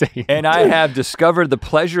happy, and I have discovered the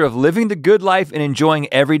pleasure of living the good life and enjoying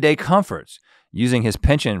everyday comforts. Using his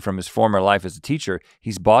pension from his former life as a teacher,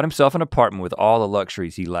 he's bought himself an apartment with all the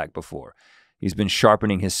luxuries he lacked before. He's been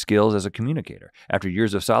sharpening his skills as a communicator. After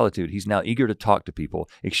years of solitude, he's now eager to talk to people,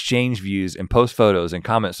 exchange views, and post photos and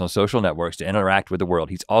comments on social networks to interact with the world.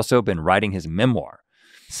 He's also been writing his memoir.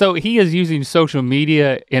 So he is using social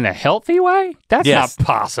media in a healthy way? That's not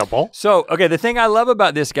possible. So, okay, the thing I love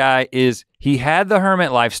about this guy is he had the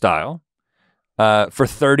hermit lifestyle for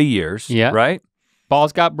 30 years, right?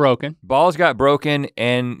 Balls got broken,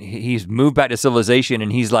 and he's moved back to civilization,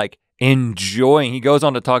 and he's like, enjoying, he goes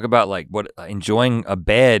on to talk about like enjoying a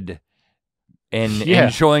bed and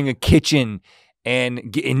enjoying a kitchen and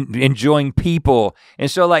enjoying people. And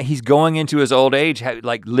so like he's going into his old age,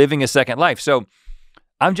 like living a second life. So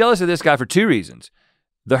I'm jealous of this guy for 2 reasons.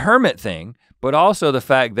 The hermit thing, but also the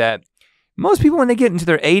fact that most people when they get into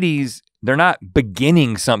their 80s, they're not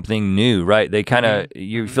beginning something new, right? They kind of,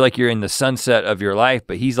 you feel like you're in the sunset of your life,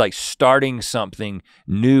 but he's like starting something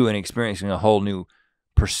new and experiencing a whole new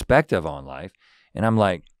perspective on life. And I'm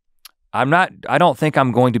like, I don't think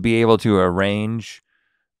I'm going to be able to arrange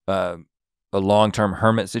a long-term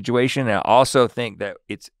hermit situation. And I also think that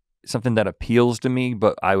it's something that appeals to me,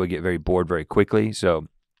 but I would get very bored very quickly. So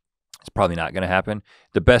it's probably not gonna happen.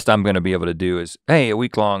 The best I'm gonna be able to do is, hey, a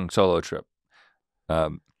week-long solo trip.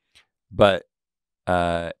 But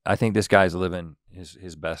I think this guy's living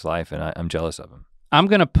his best life, and I'm jealous of him. I'm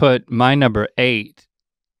gonna put my number 8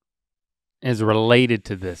 is related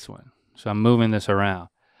to this one. So I'm moving this around.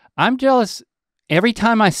 I'm jealous every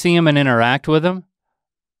time I see him and interact with him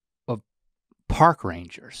of park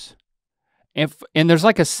rangers. And there's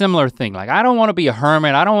like a similar thing. Like I don't wanna be a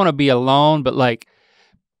hermit, I don't wanna be alone, but like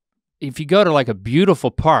if you go to like a beautiful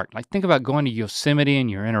park, like think about going to Yosemite and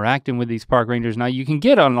you're interacting with these park rangers. Now you can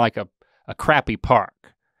get on like a crappy park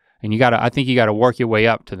and I think you gotta work your way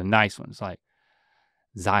up to the nice ones. Like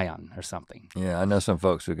Zion or something. Yeah, I know some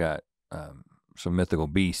folks who got some mythical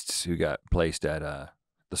beasts who got placed at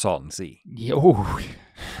the Salton Sea. Yeah, ooh.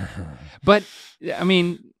 But I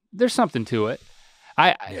mean, there's something to it.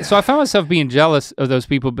 So I found myself being jealous of those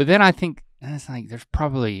people, but then I think it's like there's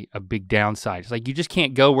probably a big downside. It's like you just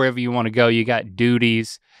can't go wherever you want to go. You got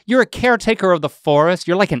duties. You're a caretaker of the forest.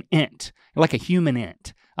 You're like an ant. You're like a human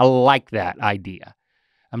ant. I like that idea.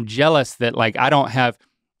 I'm jealous that like I don't have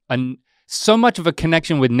so much of a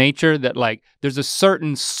connection with nature that like there's a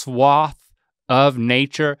certain swath of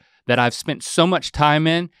nature that I've spent so much time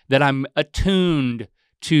in that I'm attuned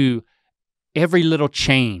to every little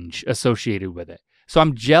change associated with it. So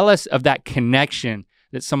I'm jealous of that connection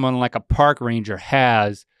that someone like a park ranger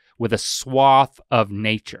has with a swath of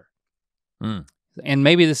nature. Mm. And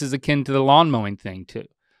maybe this is akin to the lawn mowing thing too.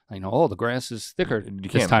 Like, oh, the grass is thicker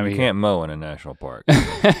this time of year. You can't mow in a national park.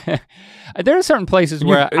 There are certain places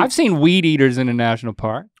where I've seen weed eaters in a national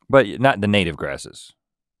park. But not the native grasses.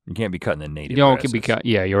 You can't be cutting the native grasses. Can be cut.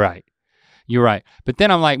 Yeah, you're right. You're right. But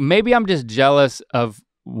then I'm like, maybe I'm just jealous of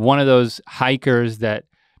one of those hikers that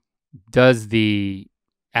does the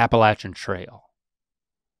Appalachian Trail.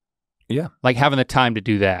 Yeah. Like having the time to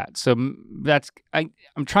do that. So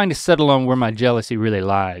I'm trying to settle on where my jealousy really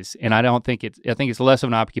lies. And I think it's less of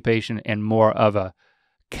an occupation and more of a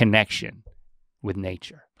connection with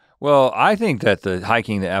nature. Well, I think that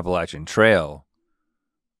hiking the Appalachian Trail,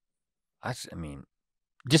 I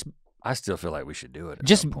still feel like we should do it.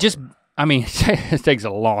 It takes a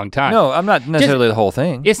long time. No, I'm not necessarily the whole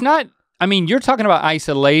thing. It's not, you're talking about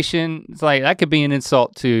isolation. It's like, that could be an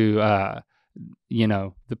insult to,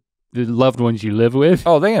 the loved ones you live with.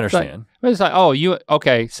 Oh, they understand. It's like,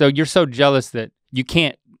 okay, so you're so jealous that you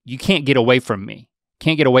can't get away from me,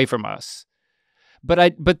 can't get away from us.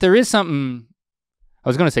 But there is something, I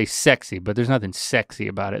was gonna say sexy, but there's nothing sexy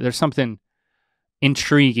about it. There's something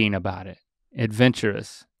intriguing about it,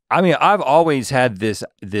 adventurous. I've always had this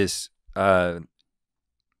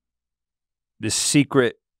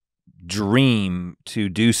secret dream to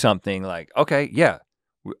do something like, okay, yeah,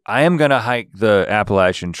 I am gonna hike the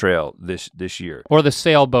Appalachian Trail this year. Or the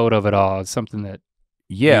sailboat of it all. It's something that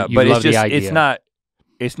you but love the idea.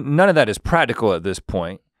 None of that is practical at this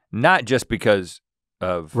point. Not just because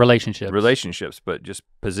of relationships, but just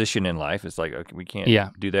position in life. It's like, okay, we can't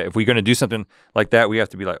do that. If we're gonna do something like that, we have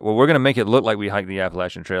to be like, well, we're gonna make it look like we hiked the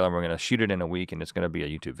Appalachian Trail and we're gonna shoot it in a week and it's gonna be a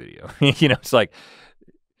YouTube video. It's like,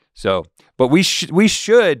 so, but we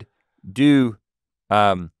should do,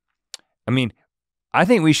 I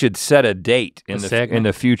think we should set a date in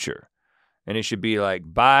the future. And it should be like,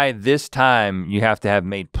 by this time, you have to have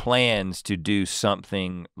made plans to do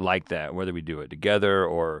something like that, whether we do it together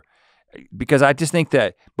or, because I just think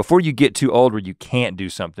that before you get too old where you can't do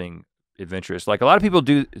something adventurous, like a lot of people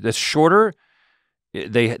do that's shorter,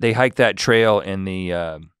 they hike that trail in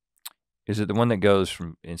the, is it the one that goes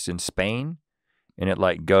from, it's in Spain, and it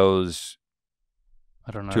like goes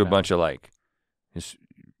to a bunch of like,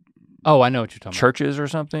 oh, I know what you're talking churches or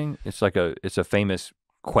something. It's like it's a famous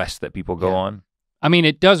quest that people go on.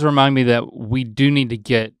 It does remind me that we do need to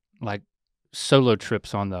get like solo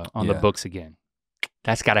trips on the books again.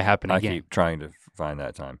 That's got to happen again. I keep trying to find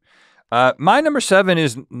that time. My number 7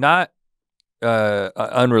 is not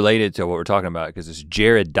unrelated to what we're talking about because it's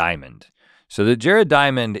Jared Diamond. So the Jared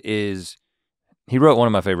Diamond he wrote one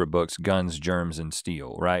of my favorite books, Guns, Germs, and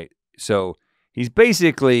Steel, right? So he's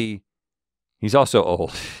also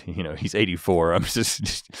old, he's 84. I'm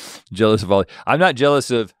just jealous of I'm not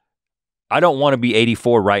jealous of, I don't want to be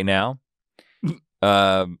 84 right now,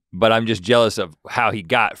 but I'm just jealous of how he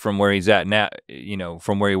got from where he's at now,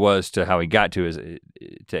 from where he was to how he got to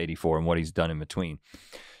 84 and what he's done in between.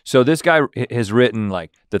 So this guy has written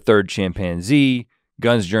like The Third Chimpanzee,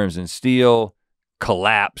 Guns, Germs, and Steel,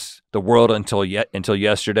 Collapse, The World Until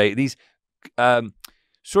Yesterday. These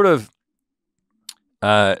sort of,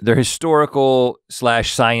 they're historical /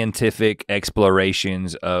 scientific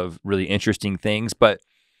explorations of really interesting things. But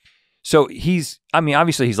so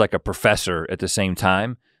obviously he's like a professor at the same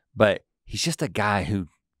time, but he's just a guy who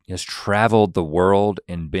has traveled the world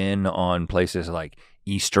and been on places like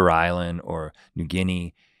Easter Island or New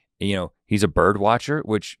Guinea. He's a bird watcher,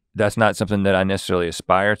 which that's not something that I necessarily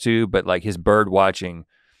aspire to, but like his bird watching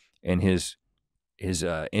and his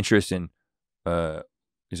interest in,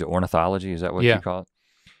 is it ornithology? Is that what you call it?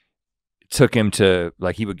 Took him to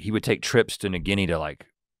like he would take trips to New Guinea to like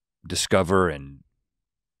discover and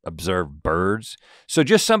observe birds. So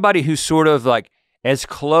just somebody who's sort of like as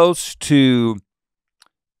close to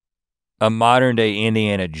a modern day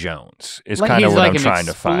Indiana Jones is kind of what I'm trying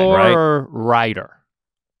to find, right? Writer.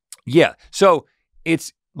 Yeah. So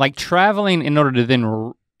it's like traveling in order to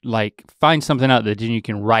then like find something out that then you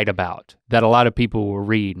can write about, that a lot of people will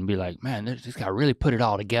read and be like, man, this guy really put it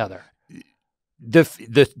all together.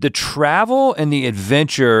 The travel and the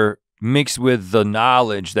adventure mixed with the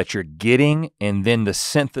knowledge that you're getting, and then the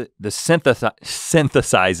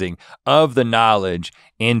synthesizing of the knowledge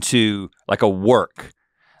into like a work,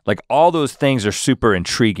 like all those things are super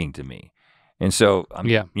intriguing to me. And so,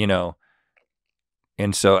 you know,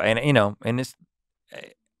 and it's,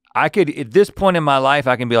 I could, at this point in my life,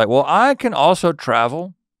 I can be like, well, I can also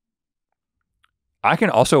travel. I can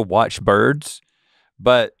also watch birds,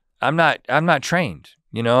 but I'm not trained.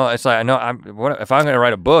 You know, it's like, I know if I'm gonna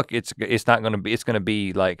write a book, it's gonna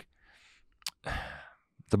be like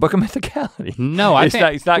the Book of Mythicality. No, it's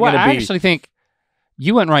not gonna be. I actually think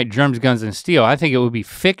you wouldn't write Drums, Guns, and Steel. I think it would be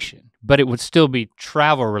fiction, but it would still be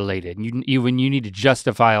travel related. When you need to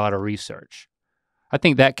justify a lot of research. I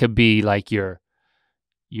think that could be like your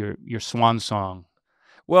swan song.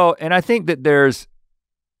 Well, and I think that there's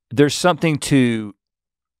something to,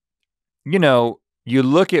 you know, you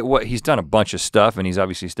look at what he's done, a bunch of stuff, and he's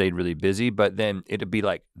obviously stayed really busy, but then it'd be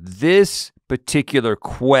like this particular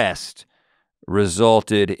quest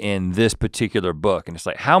resulted in this particular book. And it's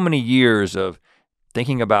like, how many years of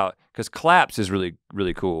thinking about, because Collapse is really,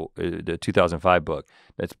 really cool, the 2005 book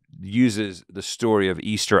that uses the story of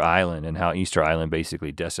Easter Island and how Easter Island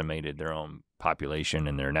basically decimated their own population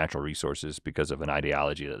and their natural resources because of an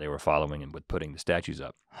ideology that they were following and with putting the statues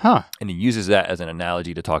up. Huh. And he uses that as an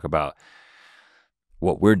analogy to talk about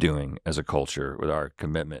what we're doing as a culture with our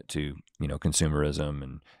commitment to, you know, consumerism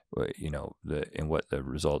and, you know, and what the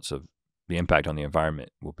results of the impact on the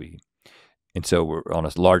environment will be. And so we're on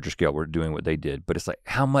a larger scale, we're doing what they did, but it's like,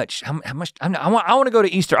 how much, I want to go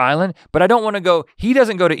to Easter Island, but I don't want to go, he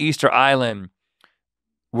doesn't go to Easter Island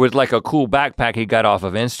with like a cool backpack he got off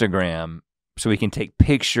of Instagram so he can take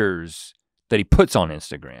pictures that he puts on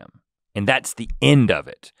Instagram. And that's the end of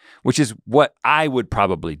it, which is what I would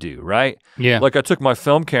probably do, right? Yeah. Like I took my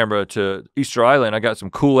film camera to Easter Island, I got some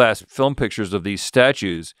cool ass film pictures of these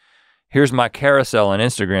statues. Here's my carousel on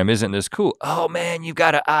Instagram, isn't this cool? Oh man, you've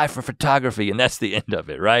got an eye for photography, and that's the end of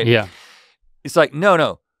it, right? Yeah. It's like,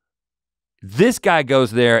 no. This guy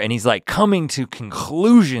goes there and he's like coming to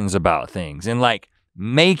conclusions about things and like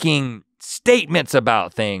making statements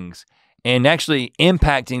about things and actually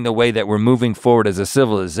impacting the way that we're moving forward as a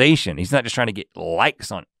civilization. He's not just trying to get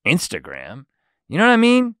likes on Instagram. You know what I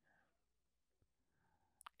mean?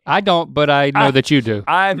 I don't, but I know that you do.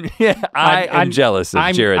 I'm jealous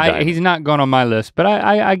of Jared Diamond. He's not going on my list, but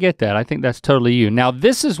I get that. I think that's totally you. Now,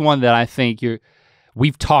 this is one that I think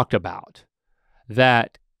we've talked about,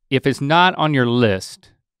 that if it's not on your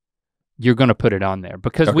list, you're gonna put it on there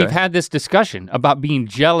because we've had this discussion about being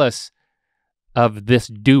jealous of this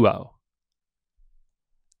duo,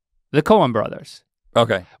 the Coen brothers.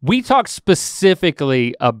 Okay. We talked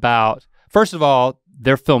specifically about, first of all,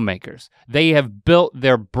 they're filmmakers. They have built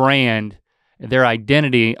their brand, their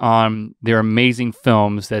identity on their amazing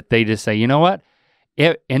films that they just say, you know what?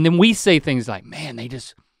 And then we say things like, man, they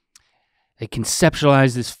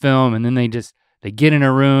conceptualize this film and then they get in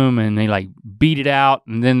a room and they like beat it out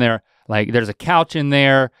and then they're like, there's a couch in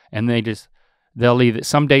there and they'll leave it.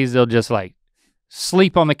 Some days they'll just like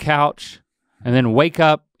sleep on the couch and then wake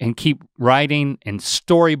up and keep writing and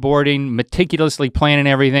storyboarding, meticulously planning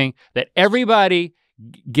everything, that everybody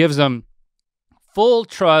gives them full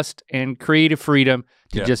trust and creative freedom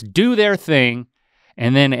to just do their thing.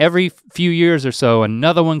 And then every few years or so,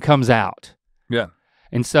 another one comes out. Yeah.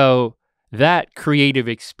 And so that creative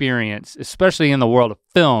experience, especially in the world of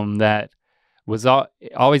film, that was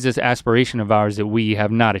always this aspiration of ours that we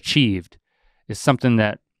have not achieved, is something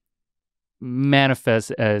that manifests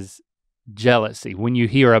as jealousy when you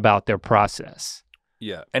hear about their process.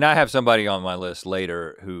 Yeah, and I have somebody on my list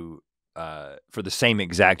later who, for the same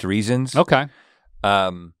exact reasons. Okay.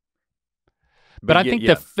 But I think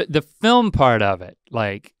the film part of it,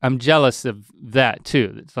 like I'm jealous of that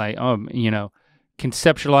too. It's like,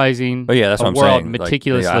 conceptualizing that's what I'm world saying.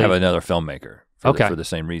 meticulously. Like, I have another filmmaker for the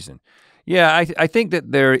same reason. Yeah, I think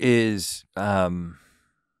that there is,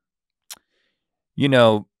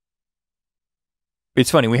 it's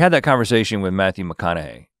funny, we had that conversation with Matthew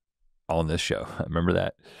McConaughey on this show, remember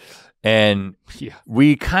that? And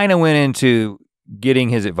we kind of went into getting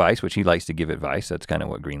his advice, which he likes to give advice, that's kind of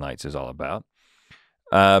what Greenlights is all about.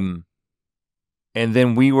 And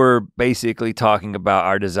then we were basically talking about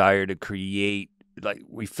our desire to create, like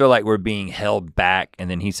we feel like we're being held back, and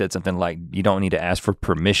then he said something like, you don't need to ask for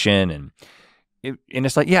permission, and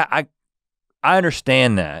it's like, I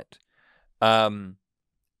understand that.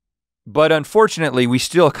 But unfortunately, we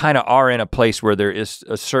still kind of are in a place where there is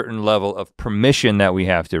a certain level of permission that we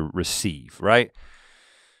have to receive, right?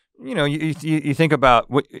 You know, you think about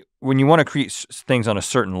when you want to create things on a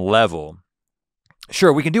certain level.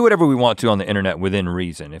 Sure, we can do whatever we want to on the internet within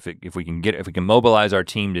reason if we can mobilize our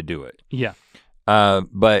team to do it. Yeah.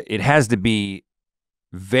 But it has to be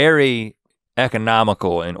very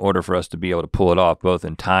economical in order for us to be able to pull it off, both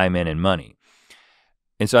in time and in money.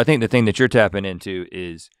 And so I think the thing that you're tapping into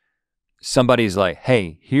is somebody's like,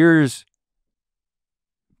 hey, here's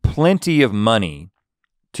plenty of money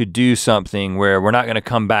to do something where we're not gonna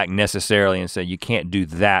come back necessarily and say you can't do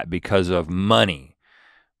that because of money.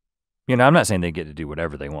 You know, I'm not saying they get to do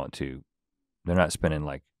whatever they want to. They're not spending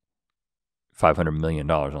like $500 million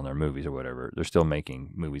on their movies or whatever. They're still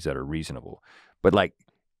making movies that are reasonable. But like,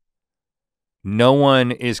 no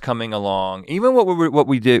one is coming along, even what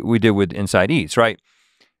we did with Inside Eats, right?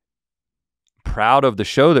 Proud of the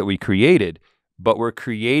show that we created, but we're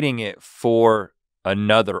creating it for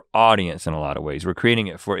another audience in a lot of ways. We're creating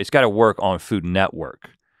it for, it's gotta work on Food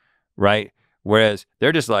Network, right? Whereas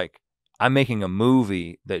they're just like, I'm making a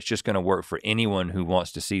movie that's just gonna work for anyone who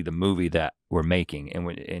wants to see the movie that we're making. And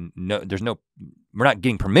we're not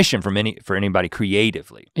getting permission from anybody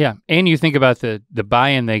creatively. Yeah, and you think about the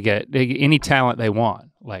buy-in they get any talent they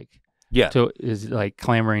want, like, is like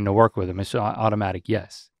clamoring to work with them. It's automatic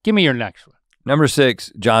yes. Give me your next one. Number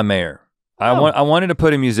 6, John Mayer. I wanted to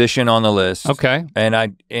put a musician on the list. Okay. And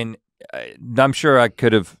I'm sure I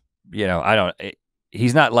could have, you know,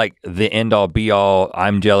 he's not like the end all be all.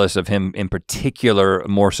 I'm jealous of him in particular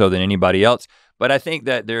more so than anybody else. But I think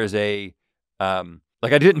that there's like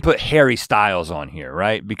I didn't put Harry Styles on here,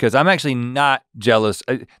 right? Because I'm actually not jealous.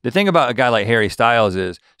 The thing about a guy like Harry Styles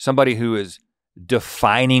is somebody who is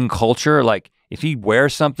defining culture. Like if he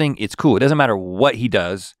wears something, it's cool. It doesn't matter what he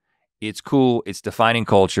does. It's cool, it's defining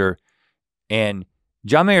culture. And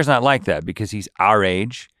John Mayer's not like that because he's our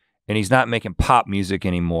age and he's not making pop music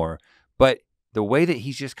anymore. But the way that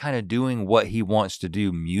he's just kind of doing what he wants to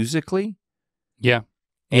do musically. Yeah.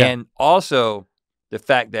 And also the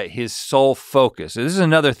fact that his sole focus, so this is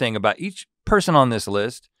another thing about each person on this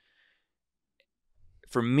list.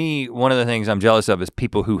 For me, one of the things I'm jealous of is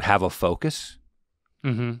people who have a focus.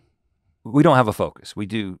 Mm-hmm. We don't have a focus. We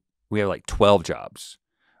have like 12 jobs.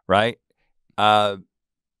 Right? But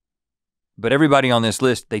everybody on this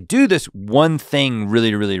list, they do this one thing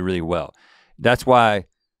really, really, really well. That's why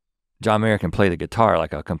John Mayer can play the guitar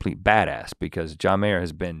like a complete badass, because John Mayer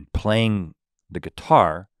has been playing the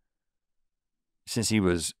guitar since he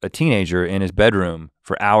was a teenager in his bedroom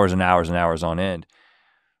for hours and hours and hours on end.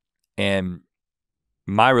 And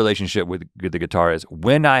my relationship with the guitar is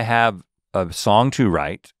when I have a song to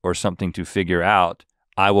write or something to figure out,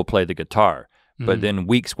 I will play the guitar. But then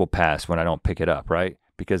weeks will pass when I don't pick it up, right?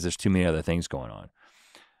 Because there's too many other things going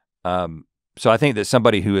on. So I think that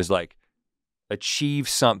somebody who has like achieved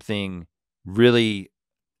something really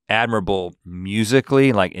admirable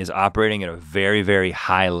musically, like is operating at a very, very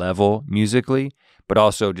high level musically, but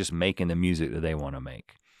also just making the music that they want to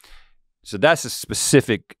make. So that's a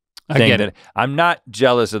specific thing that I'm not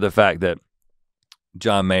jealous of the fact that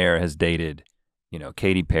John Mayer has dated, you know,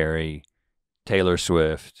 Katy Perry, Taylor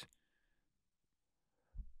Swift,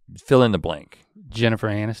 fill in the blank. Jennifer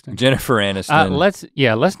Aniston.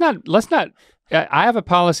 Let's not. I have a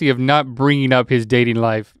policy of not bringing up his dating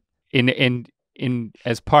life in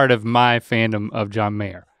as part of my fandom of John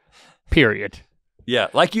Mayer. Period. Yeah,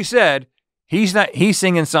 like you said, he's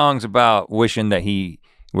singing songs about wishing that he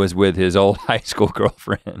was with his old high school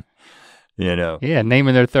girlfriend. You know. Yeah,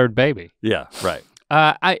 naming their third baby. Yeah, right.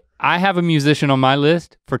 I have a musician on my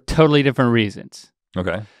list for totally different reasons.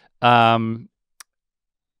 Okay.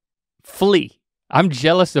 Flea. I'm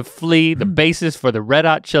jealous of Flea, the bassist for the Red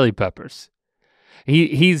Hot Chili Peppers.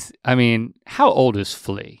 He's, I mean, how old is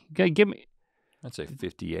Flea? Give me. I'd say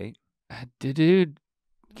 58. Dude,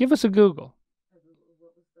 give us a Google.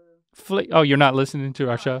 Flea, oh, you're not listening to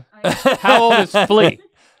our show? How old is Flea?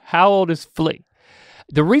 How old is Flea?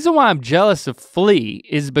 The reason why I'm jealous of Flea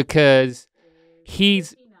is because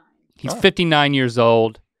he's 59 years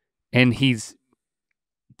old and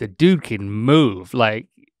the dude can move. Like,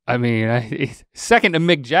 I mean, he's second to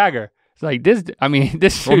Mick Jagger. It's like this, I mean,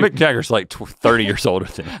 this Well, Mick Jagger's like 30 years older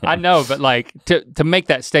than him. I know, but like to make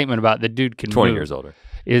that statement about the dude can 20 move years older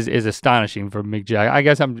is astonishing for Mick Jagger. I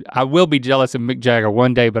guess I will be jealous of Mick Jagger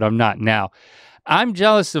one day, but I'm not now. I'm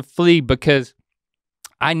jealous of Flea because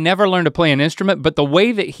I never learned to play an instrument, but the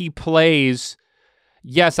way that he plays,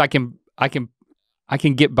 yes, I can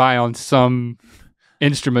get by on some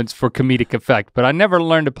instruments for comedic effect, but I never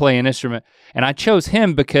learned to play an instrument. And I chose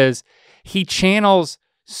him because he channels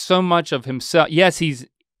so much of himself. Yes, he's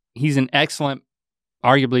an excellent,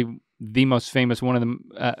 arguably the most famous, one of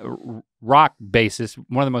the rock bassists,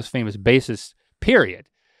 one of the most famous bassists, period.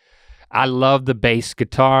 I love the bass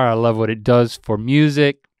guitar. I love what it does for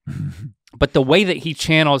music. But the way that he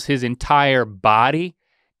channels his entire body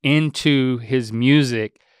into his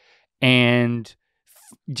music and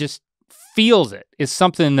just feels it is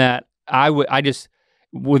something that I just,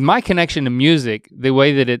 with my connection to music, the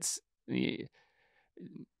way that it's,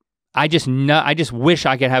 I just wish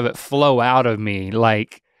I could have it flow out of me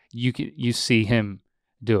like you see him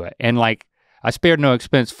do it. And like, I spared no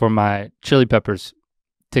expense for my Chili Peppers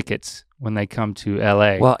tickets when they come to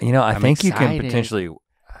LA. Well, you know, I I'm think excited. you can potentially,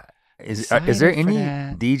 is there any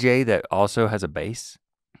DJ that also has a bass?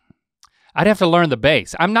 I'd have to learn the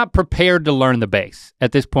bass. I'm not prepared to learn the bass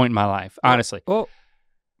at this point in my life, honestly. Well,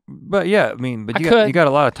 but yeah, I mean, but you could. got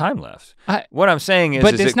a lot of time left. What I'm saying is,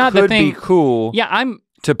 But it's it not the could thing- be cool Yeah,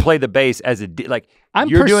 to play the bass as like I'm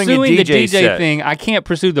you're pursuing doing a DJ the DJ set. thing. I can't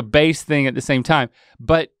pursue the bass thing at the same time,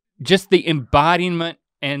 but just the embodiment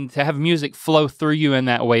and to have music flow through you in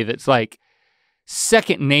that way that's like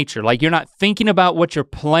second nature. Like you're not thinking about what you're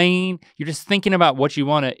playing, you're just thinking about what you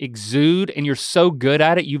want to exude, and you're so good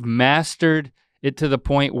at it, you've mastered it to the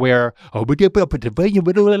point where, and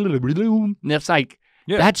it's like,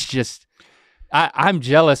 that's just, I'm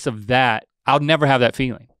jealous of that. I'll never have that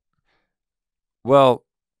feeling. Well,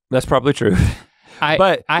 that's probably true.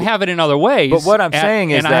 I have it in other ways. But what I'm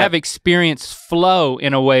saying is I have experienced flow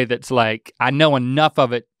in a way that's like, I know enough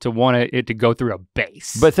of it to want it to go through a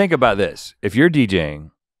bass. But think about this. If you're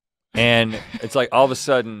DJing and it's like all of a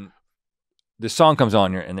sudden the song comes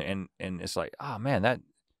on here and it's like, oh man, that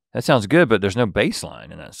sounds good, but there's no bass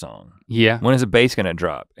line in that song. Yeah. When is the bass gonna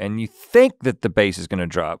drop? And you think that the bass is gonna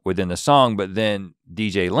drop within the song, but then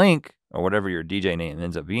DJ Link, or whatever your DJ name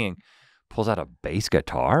ends up being, pulls out a bass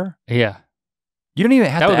guitar. Yeah. You don't even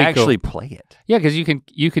have That to would be actually cool. play it. Yeah, because you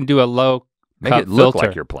can do a low Make cut it look filter.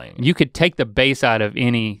 like you're playing. You could take the bass out of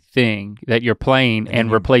anything that you're playing and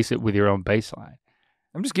Mhm. replace it with your own bass line.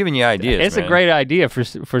 I'm just giving you ideas. It's man. a great idea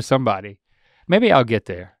for somebody. Maybe I'll get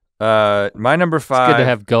there. My number It's five. good to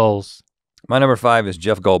have goals. My number 5 is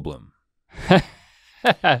Jeff Goldblum.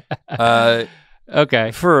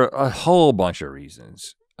 Okay. For a whole bunch of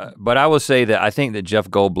reasons. But I will say that I think that Jeff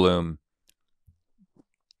Goldblum,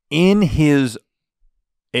 in his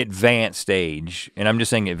advanced age, and I'm just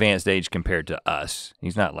saying advanced age compared to us,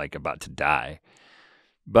 he's not like about to die,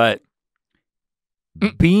 but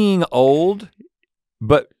being old,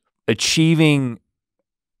 but achieving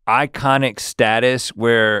iconic status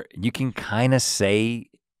where you can kind of say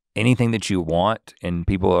anything that you want and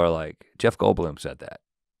people are like, Jeff Goldblum said that.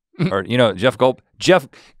 Or, you know, Jeff,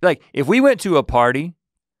 like if we went to a party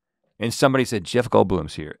and somebody said, Jeff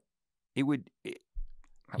Goldblum's here, what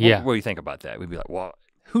do you think about that? We'd be like, well,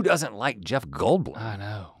 who doesn't like Jeff Goldblum? I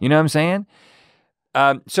know. You know what I'm saying?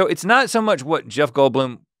 So it's not so much what Jeff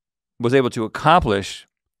Goldblum was able to accomplish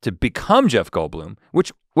to become Jeff Goldblum,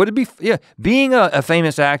 which would it be, being a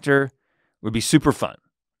famous actor would be super fun.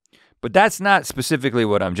 But that's not specifically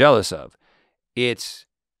what I'm jealous of. It's,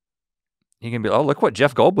 you can be, oh, look what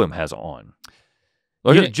Jeff Goldblum has on.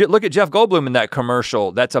 Look at Jeff Goldblum in that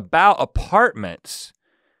commercial that's about apartments.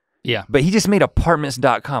 Yeah. But he just made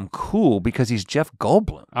apartments.com cool because he's Jeff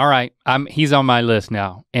Goldblum. All right, he's on my list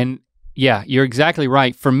now. And yeah, you're exactly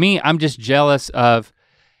right. For me, I'm just jealous of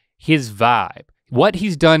his vibe. What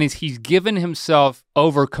he's done is he's given himself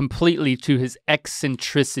over completely to his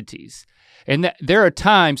eccentricities. And there are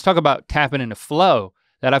times, talk about tapping into flow,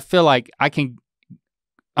 that I feel like I can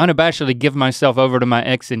unabashedly give myself over to my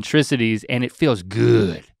eccentricities and it feels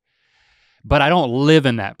good. But I don't live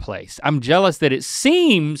in that place. I'm jealous that it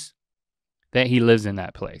seems that he lives in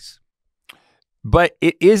that place. But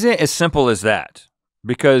it isn't as simple as that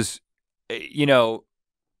because, you know,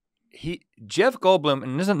 Jeff Goldblum,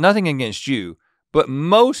 and there's nothing against you, but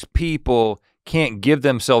most people can't give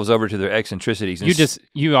themselves over to their eccentricities.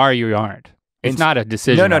 You aren't. It's not a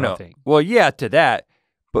decision, No. I don't think. Well, yeah, to that,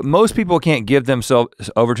 but most people can't give themselves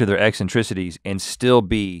over to their eccentricities and still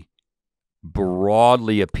be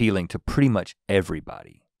broadly appealing to pretty much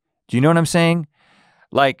everybody. Do you know what I'm saying?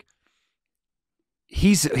 Like,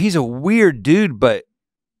 he's a weird dude, but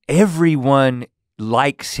everyone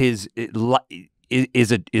likes is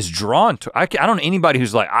drawn to. I don't know anybody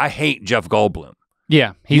who's like, I hate Jeff Goldblum.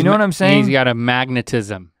 Yeah, you know what I'm saying? He's got a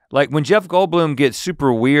magnetism. Like when Jeff Goldblum gets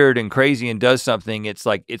super weird and crazy and does something, it's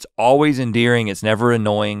like, it's always endearing, it's never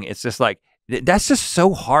annoying. It's just like, that's just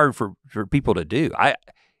so hard for people to do.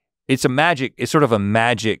 It's sort of a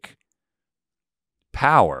magic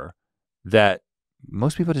power that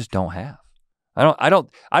most people just don't have. I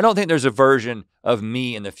don't think there's a version of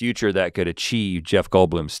me in the future that could achieve Jeff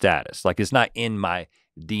Goldblum's status. Like it's not in my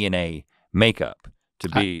DNA makeup to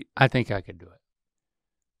be. I think I could do it.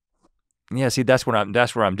 Yeah, see, that's where I'm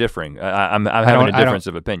differing. I'm having a difference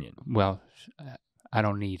of opinion. Well, I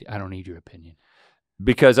don't need your opinion.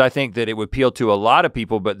 Because I think that it would appeal to a lot of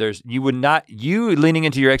people, but you leaning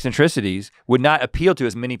into your eccentricities would not appeal to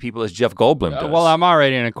as many people as Jeff Goldblum does. Well, I'm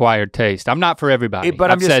already an acquired taste. I'm not for everybody. But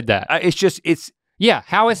I've said that. Yeah,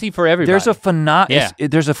 how is he for everybody? There's a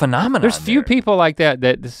phenomenon. There's few people like that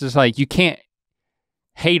this is like, you can't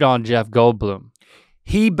hate on Jeff Goldblum.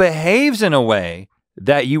 He behaves in a way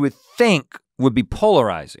that you would think would be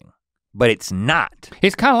polarizing, but it's not.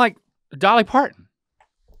 It's kind of like Dolly Parton.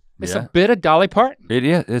 It's a bit of Dolly Parton. It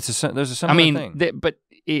is. There's a similar thing. But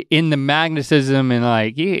in the magnetism and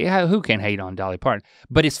like, who can hate on Dolly Parton?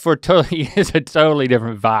 But it's a totally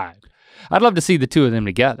different vibe. I'd love to see the two of them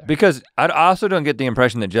together. Because I also don't get the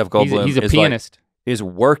impression that Jeff Goldblum he's a pianist. Is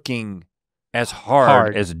working as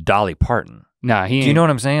hard as Dolly Parton. Nah, he ain't. Do you know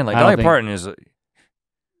what I'm saying? Like Dolly Parton is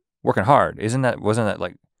working hard. Wasn't that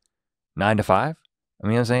like 9 to 5? I mean, you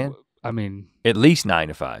know what I'm saying? I mean, at least 9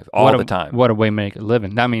 to 5 all the time. What a way to make a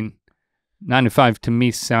living. I mean, 9 to 5 to me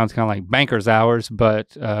sounds kind of like banker's hours,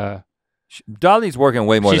 but Dolly's working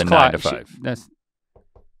way more than 9 to 5.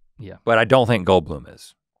 Yeah. But I don't think Goldblum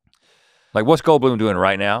is. Like, what's Goldblum doing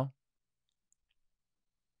right now?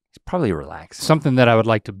 He's probably relaxing. Something that I would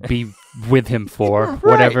like to be with him for, right.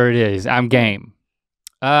 Whatever it is. I'm game.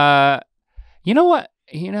 You know what?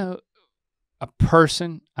 A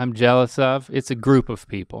person I'm jealous of, it's a group of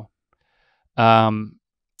people.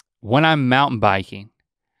 When I'm mountain biking,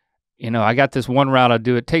 I got this one route I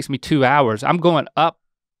do, it takes me 2 hours. I'm going up,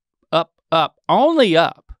 only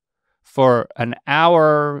up for an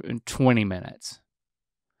hour and 20 minutes.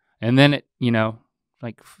 And then it,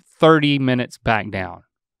 like 30 minutes back down,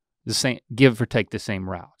 the same, give or take the same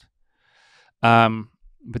route.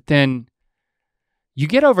 But then you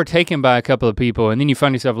get overtaken by a couple of people and then you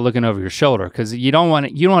find yourself looking over your shoulder because you don't want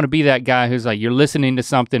to be that guy who's like, you're listening to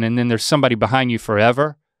something and then there's somebody behind you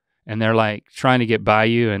forever and they're like trying to get by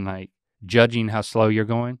you and like judging how slow you're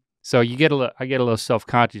going. So I get a little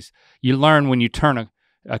self-conscious. You learn when you turn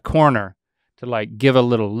a corner to like give a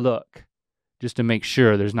little look just to make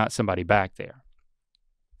sure there's not somebody back there.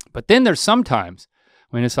 But then there's sometimes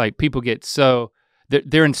when it's like people get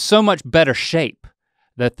they're in so much better shape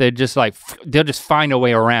that they'll just find a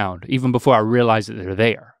way around even before I realize that they're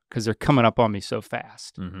there because they're coming up on me so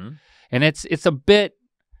fast. Mm-hmm. And it's a bit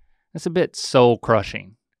soul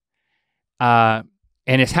crushing. And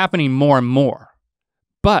it's happening more and more.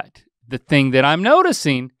 But the thing that I'm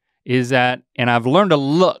noticing is that, and I've learned to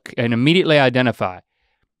look and immediately identify,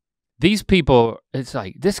 these people, it's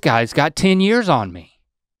like, this guy's got 10 years on me.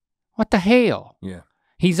 What the hell? Yeah.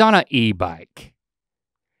 He's on an e-bike.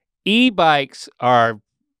 E-bikes are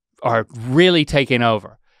really taking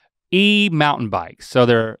over. E-mountain bikes, so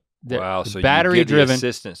they're wow, so battery you give driven. The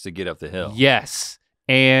assistance to get up the hill. Yes,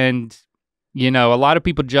 and a lot of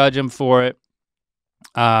people judge them for it.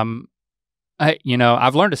 I've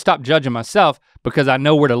learned to stop judging myself because I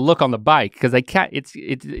know where to look on the bike because they can't.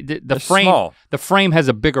 The frame. Small. The frame has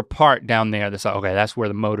a bigger part down there. That's like, okay, that's where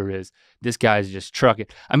the motor is. This guy's just trucking.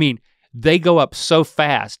 I mean, they go up so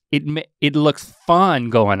fast. It looks fun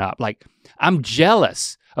going up. Like I'm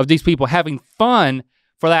jealous of these people having fun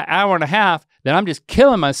for that hour and a half that I'm just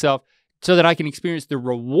killing myself so that I can experience the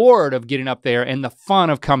reward of getting up there and the fun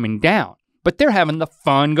of coming down. But they're having the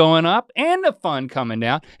fun going up and the fun coming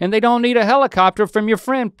down, and they don't need a helicopter from your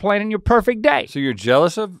friend planning your perfect day. So you're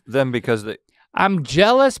jealous of them because I'm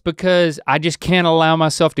jealous because I just can't allow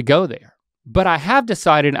myself to go there. But I have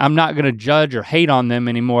decided I'm not gonna judge or hate on them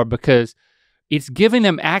anymore because it's giving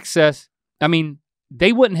them access. I mean,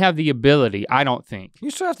 they wouldn't have the ability, I don't think. You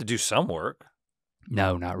still have to do some work.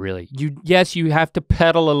 No, not really. Yes, you have to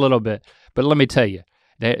pedal a little bit, but let me tell you,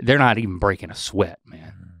 they're not even breaking a sweat,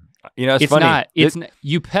 man. It's funny.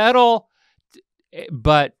 You pedal,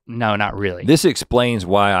 but no, not really. This explains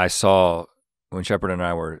why I saw when Shepard and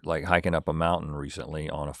I were like hiking up a mountain recently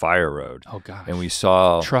on a fire road. Oh gosh. And we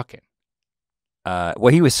saw trucking.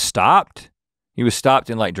 He was stopped. He was stopped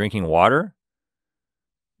in like drinking water,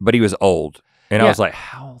 but he was old. And I was like,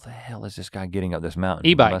 how the hell is this guy getting up this mountain?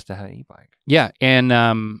 E-bike. He must have had an e-bike. Yeah,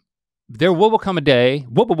 and there will come a day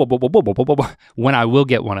when I will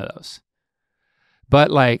get one of those. But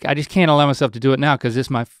like, I just can't allow myself to do it now because it's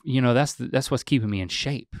my, that's what's keeping me in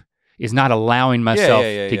shape, is not allowing myself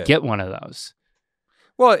to get one of those.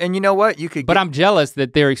 Well, and you know what? But I'm jealous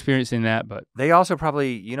that they're experiencing that, but. They also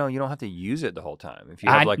probably, you don't have to use it the whole time if you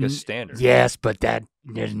have like a standard. Yes, but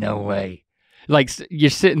there's no way. Like you're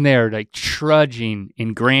sitting there like trudging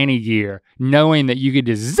in granny gear, knowing that you could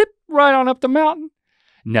just zip right on up the mountain.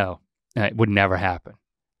 No, it would never happen.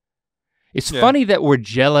 It's funny that we're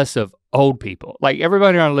jealous of old people. Like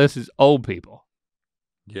everybody on our list is old people.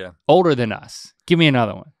 Yeah. Older than us. Give me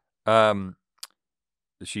another one.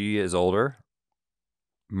 She is older.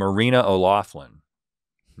 Marina O'Loughlin.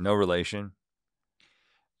 No relation.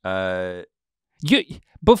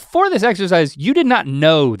 Before this exercise, you did not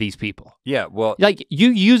know these people. Yeah, well. Like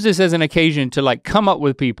you use this as an occasion to like come up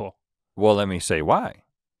with people. Well, let me say why.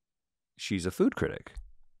 She's a food critic.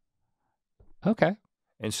 Okay.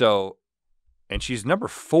 And she's number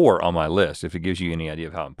 4 on my list, if it gives you any idea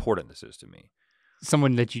of how important this is to me.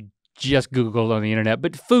 Someone that you just Googled on the internet,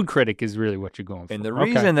 but food critic is really what you're going for. And the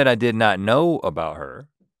reason that I did not know about her,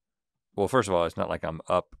 well, first of all, it's not like I'm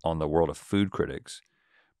up on the world of food critics,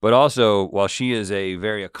 but also while she is a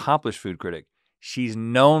very accomplished food critic, she's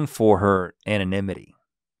known for her anonymity.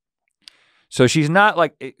 So she's not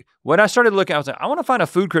like, when I started looking, I was like, I want to find a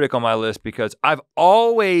food critic on my list because I've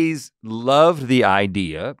always loved the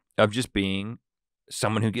idea of just being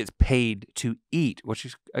someone who gets paid to eat, which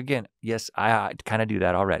is, again, yes, I kind of do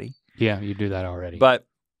that already. Yeah, you do that already. But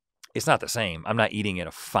it's not the same. I'm not eating at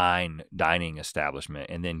a fine dining establishment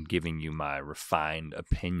and then giving you my refined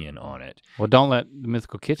opinion on it. Well, don't let the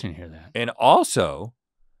Mythical Kitchen hear that. And also,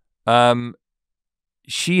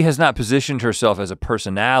 she has not positioned herself as a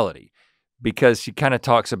personality because she kind of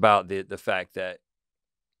talks about the fact that,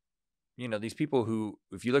 you know, these people who,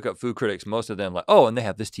 if you look up food critics, most of them like, oh, and they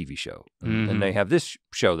have this TV show, and they have this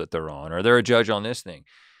show that they're on, or they're a judge on this thing.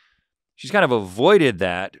 She's kind of avoided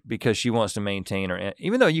that because she wants to maintain her,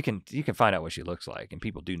 even though you can find out what she looks like, and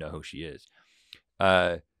people do know who she is.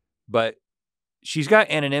 But she's got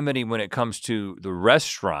anonymity when it comes to the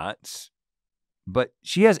restaurants, but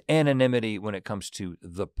she has anonymity when it comes to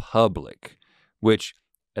the public, which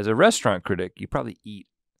as a restaurant critic, you probably eat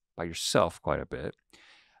by yourself quite a bit.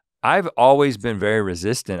 I've always been very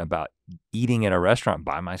resistant about eating in a restaurant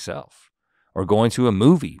by myself or going to a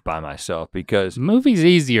movie by myself because— Movie's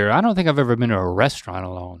easier. I don't think I've ever been to a restaurant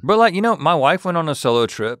alone. But like, you know, my wife went on a solo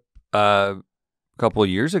trip a couple of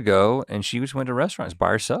years ago and she just went to restaurants by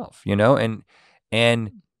herself, you know,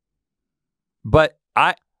 but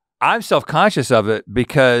I'm self-conscious of it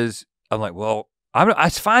because I'm like, well,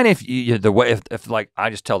 it's fine if if like I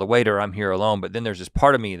just tell the waiter I'm here alone, but then there's this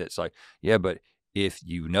part of me that's like, yeah, but if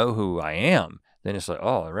you know who I am, then it's like,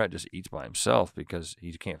 oh, Rhett just eats by himself because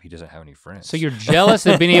he doesn't have any friends. So you're jealous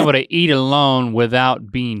of being able to eat alone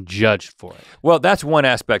without being judged for it. Well, that's one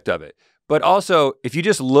aspect of it. But also, if you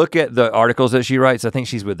just look at the articles that she writes, I think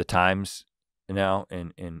she's with the Times now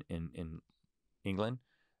in England.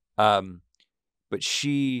 But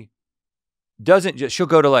she doesn't just, she'll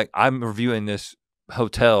go to like, I'm reviewing this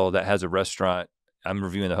hotel that has a restaurant. I'm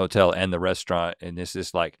reviewing the hotel and the restaurant, and this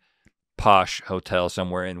is like posh hotel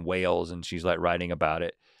somewhere in Wales, and she's like writing about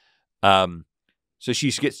it. So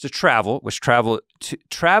she gets to travel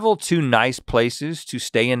to nice places, to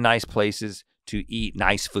stay in nice places, to eat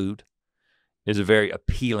nice food is a very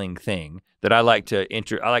appealing thing that I like to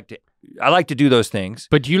enter. I like to do those things.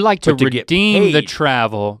 But you like to redeem the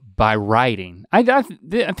travel by writing. I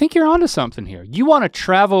think you're onto something here. You want to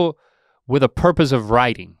travel with a purpose of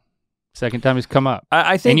writing. Second time it's come up.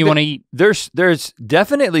 I think, and you want to eat. There's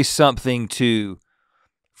definitely something to,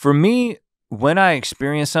 for me, when I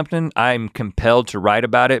experience something, I'm compelled to write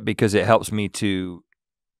about it because it helps me to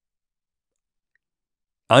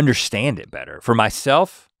understand it better for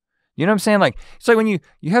myself. You know what I'm saying? Like, it's like when you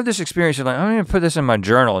have this experience, you're like, I'm gonna put this in my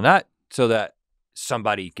journal, not so that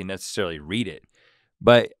somebody can necessarily read it,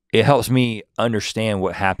 but it helps me understand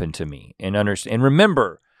what happened to me and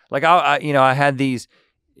remember. Like I have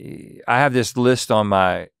this list in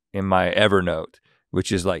my Evernote,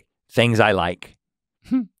 which is like things I like.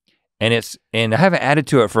 And I haven't added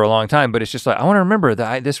to it for a long time, but it's just like, I want to remember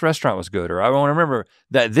that this restaurant was good, or I want to remember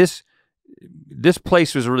that this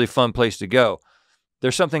place was a really fun place to go.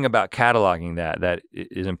 There's something about cataloging that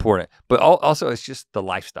is important, but also it's just the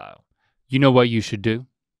lifestyle. You know what you should do?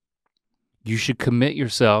 You should commit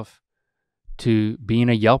yourself to being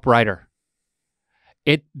a Yelp writer.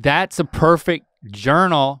 That's a perfect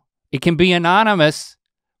journal. It can be anonymous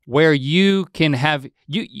where you can have,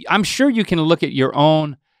 I'm sure you can look at your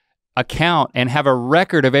own account and have a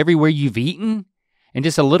record of everywhere you've eaten and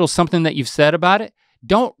just a little something that you've said about it.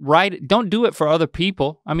 Don't write it, don't do it for other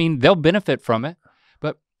people. I mean, they'll benefit from it,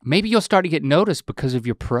 but maybe you'll start to get noticed because of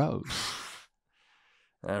your prose.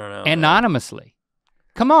 I don't know. Anonymously. Man.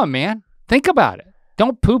 Come on, man. Think about it.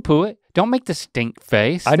 Don't poo-poo it. Don't make the stink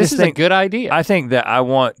face. This is a good idea. I think that I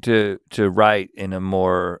want to write in a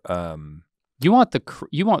more You want the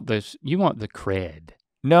cred.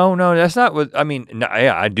 No, that's not what I mean. No,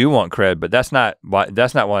 yeah, I do want cred, but that's not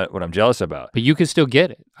what I'm jealous about. But you can still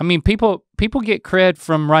get it. I mean, people get cred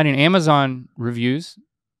from writing Amazon reviews.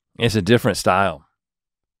 It's a different style.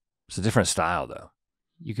 It's a different style though.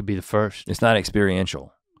 You could be the first. It's not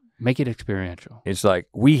experiential. Make it experiential. It's like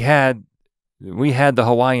we had the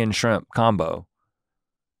Hawaiian shrimp combo.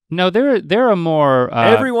 No, there are more.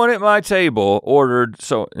 Everyone at my table ordered.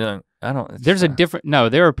 So I don't. There's a different. No,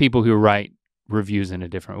 there are people who write reviews in a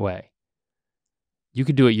different way. You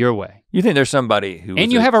could do it your way. You think there's somebody who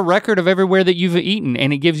and you have a record of everywhere that you've eaten,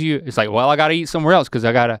 and it gives you. It's like, well, I got to eat somewhere else because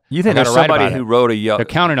I got to. You think there's somebody who wrote a Yelp? They're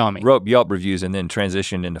counting on me. Wrote Yelp reviews and then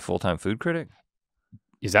transitioned into full-time food critic?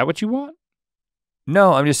 Is that what you want?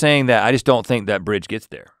 No, I'm just saying that I just don't think that bridge gets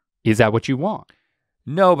there. Is that what you want?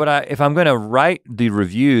 No, but if I'm gonna write the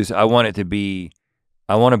reviews, I want to be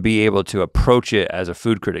able to approach it as a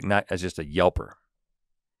food critic, not as just a Yelper.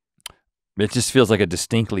 It just feels like a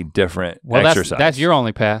distinctly different exercise. That's your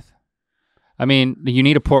only path. I mean, you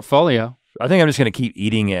need a portfolio. I think I'm just gonna keep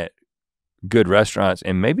eating at good restaurants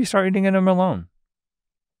and maybe start eating at them alone.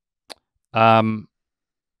 I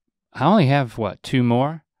only have what, 2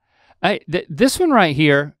 more? This one right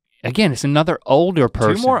here, again, it's another older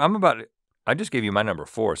person. 2 more? I just gave you my number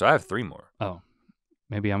 4, so I have 3 more. Oh,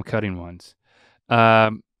 maybe I'm cutting ones.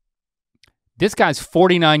 This guy's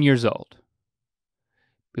 49 years old.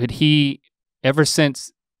 But he, ever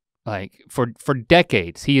since, like, for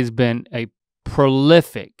decades, he has been a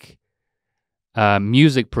prolific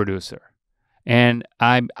music producer. And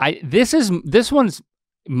this one's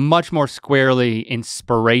much more squarely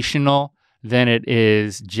inspirational than it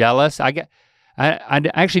is jealous. I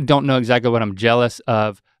actually don't know exactly what I'm jealous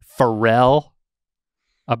of Pharrell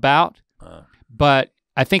about, but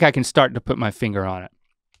I think I can start to put my finger on it.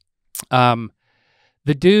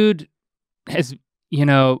 The dude has,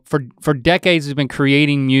 for decades has been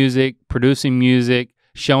creating music, producing music,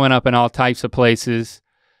 showing up in all types of places.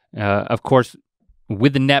 Of course,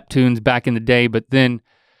 with the Neptunes back in the day, but then,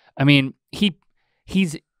 I mean, he's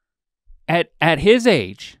at his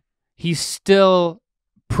age, he's still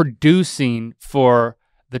producing for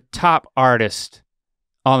the top artist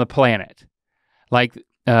on the planet. Like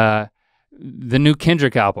the new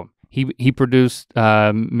Kendrick album, he produced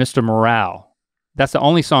Mr. Morale. That's the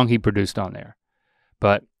only song he produced on there.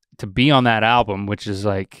 But to be on that album, which is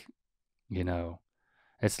like,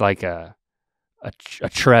 it's like a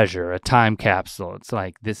treasure, a time capsule. It's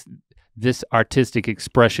like this artistic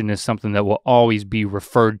expression is something that will always be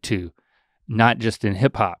referred to, not just in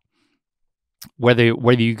hip hop. Whether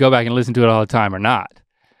you go back and listen to it all the time or not,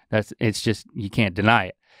 it's just, you can't deny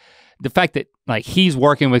it. The fact that like he's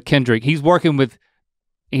working with Kendrick, he's singing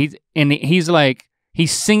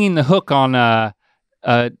the hook on the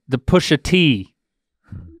Pusha T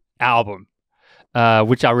album,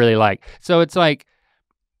 which I really like. So it's like,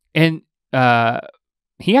 and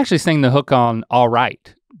he actually sang the hook on All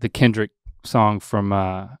Right, the Kendrick song from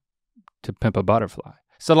To Pimp a Butterfly.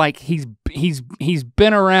 So like he's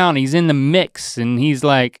been around, he's in the mix, and he's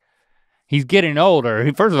getting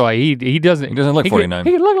older. First of all, he doesn't look 49.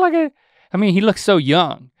 He look like he looks so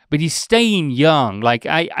young, but he's staying young. Like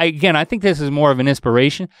I think this is more of an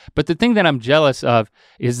inspiration, but the thing that I'm jealous of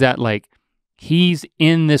is that like he's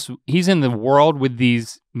in the world with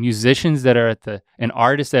these musicians that are and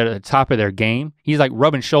artists that are at the top of their game. He's like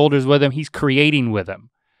rubbing shoulders with them, he's creating with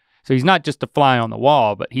them. So he's not just a fly on the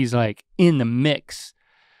wall, but he's like in the mix.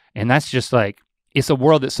 And that's just like, it's a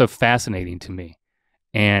world that's so fascinating to me.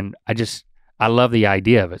 And I love the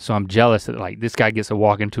idea of it. So I'm jealous that like this guy gets to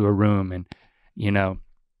walk into a room and,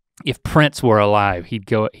 if Prince were alive, he'd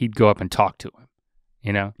go up and talk to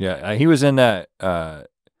him, Yeah, he was in that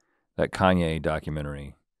Kanye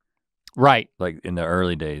documentary. Right. Like in the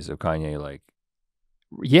early days of Kanye, like.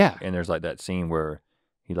 Yeah. And there's like that scene where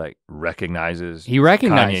he like recognized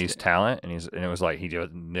Kanye's talent, and it was like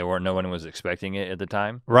no one was expecting it at the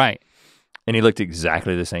time. Right. And he looked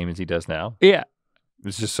exactly the same as he does now. Yeah.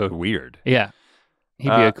 It's just so weird. Yeah. He'd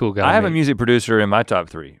be a cool guy. I have a music producer in my top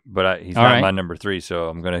 3, but he's All not right. my number 3, so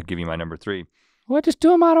I'm gonna give you my number 3. Well, just do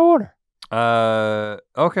them out of order.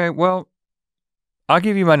 Okay, well, I'll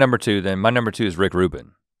give you my number 2 then. My number 2 is Rick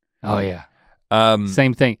Rubin. Oh yeah.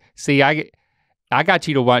 Same thing. See, I got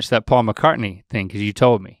you to watch that Paul McCartney thing because you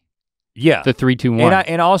told me. Yeah. The 3, 2, 1.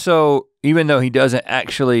 And also, even though he doesn't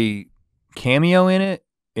actually cameo in it,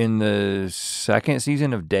 in the 2nd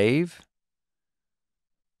season of Dave,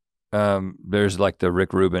 there's like the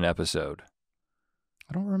Rick Rubin episode.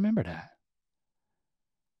 I don't remember that.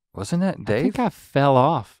 Wasn't that Dave? I think I fell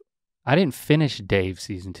off. I didn't finish Dave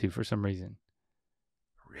season 2 for some reason.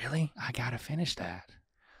 Really? I gotta finish that.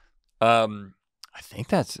 I think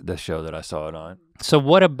that's the show that I saw it on. So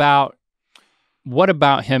what about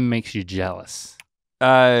him makes you jealous?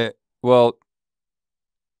 Well,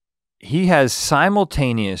 he has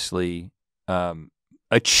simultaneously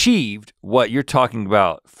achieved what you're talking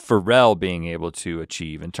about Pharrell being able to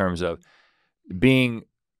achieve in terms of being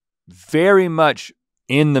very much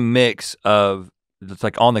in the mix of, it's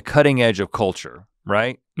like on the cutting edge of culture,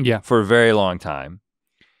 right? Yeah. For a very long time.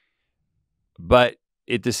 But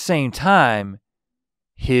at the same time,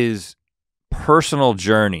 his personal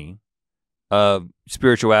journey of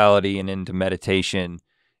spirituality and into meditation,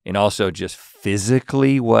 and also just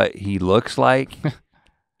physically what he looks like,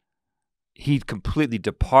 he completely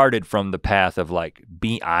departed from the path of like,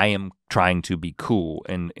 I am trying to be cool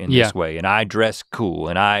in this way, and I dress cool,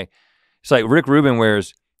 and it's like Rick Rubin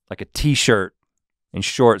wears like a t-shirt and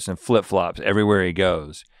shorts and flip-flops everywhere he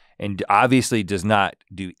goes, and obviously does not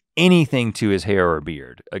do anything to his hair or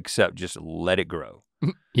beard except just let it grow.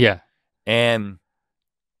 Yeah. And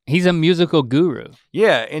he's a musical guru.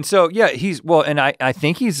 Yeah, and so and I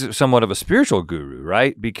think he's somewhat of a spiritual guru,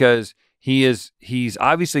 right? Because he's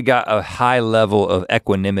obviously got a high level of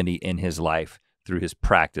equanimity in his life through his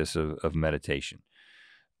practice of meditation.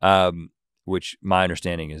 Which my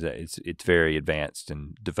understanding is that it's very advanced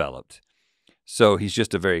and developed. So he's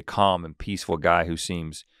just a very calm and peaceful guy who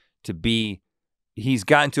seems to be, he's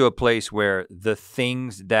gotten to a place where the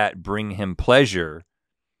things that bring him pleasure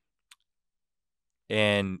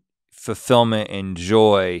and fulfillment and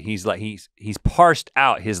joy, he's parsed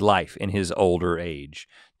out his life in his older age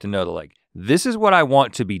to know that like, this is what I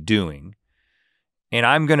want to be doing, and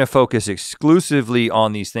I'm gonna focus exclusively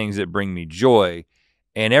on these things that bring me joy,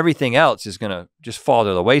 and everything else is gonna just fall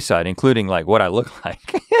to the wayside, including like what I look like.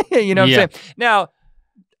 You know what I'm saying? Now,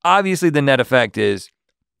 obviously the net effect is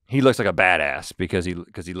he looks like a badass because he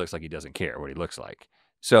looks like he doesn't care what he looks like.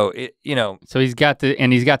 So So he's got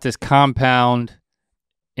this compound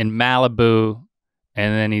in Malibu,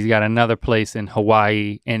 and then he's got another place in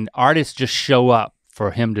Hawaii, and artists just show up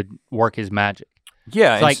for him to work his magic.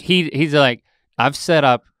 Yeah. It's like he's like, I've set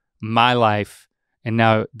up my life, and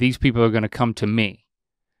now these people are gonna come to me,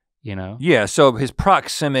 you know? Yeah, so his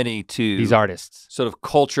proximity to these artists, sort of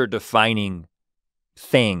culture defining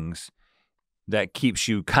things that keeps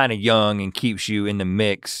you kind of young and keeps you in the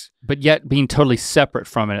mix. But yet being totally separate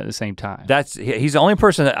from it at the same time. He's the only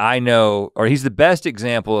person that I know, or he's the best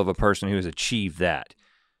example of a person who has achieved that.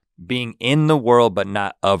 Being in the world, but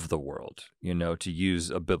not of the world, to use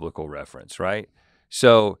a biblical reference, right?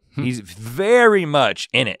 So he's very much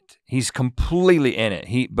in it. He's completely in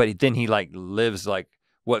it. But then he like lives like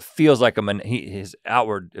what feels like his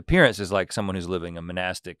outward appearance is like someone who's living a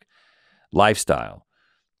monastic lifestyle.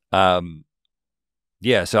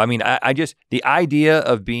 Yeah, so I mean, I just, the idea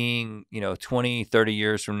of being, 20, 30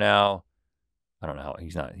 years from now, I don't know,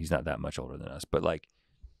 he's not that much older than us, but like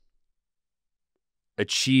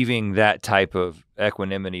achieving that type of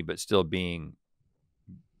equanimity, but still being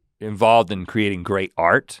involved in creating great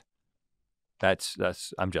art,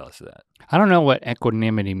 I'm jealous of that. I don't know what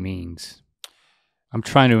equanimity means. I'm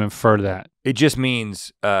trying to infer that. It just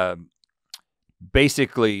means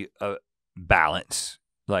basically balance,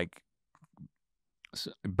 like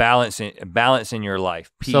balance in your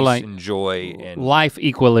life, peace and joy and life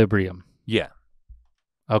equilibrium. Yeah.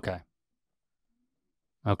 Okay.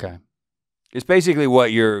 It's basically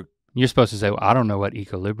what you're supposed to say, well, I don't know what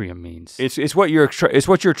equilibrium means. It's what you're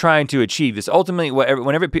trying to achieve. It's ultimately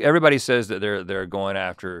whenever everybody says that they're going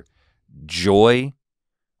after joy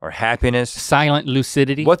or happiness, silent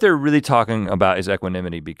lucidity. What they're really talking about is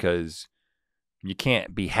equanimity, because you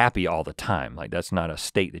can't be happy all the time. Like that's not a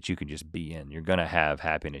state that you can just be in. You're gonna have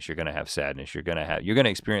happiness. You're gonna have sadness. You're gonna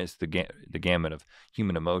experience the gamut of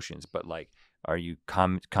human emotions. But like, are you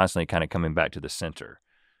constantly kind of coming back to the center?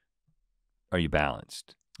 Are you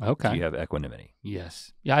balanced? Okay. Do you have equanimity?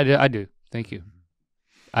 Yes. Yeah, I do. Thank you.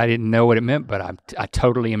 I didn't know what it meant, but I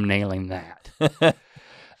totally am nailing that.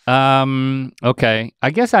 Okay. I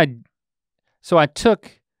guess I'm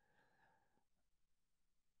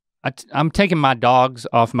taking my dogs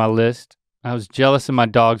off my list. I was jealous of my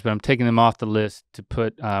dogs, but I'm taking them off the list to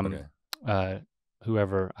put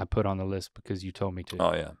whoever I put on the list because you told me to.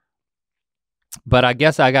 Oh yeah. But I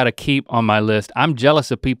guess I gotta keep on my list. I'm jealous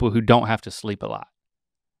of people who don't have to sleep a lot.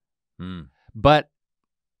 But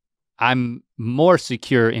I'm more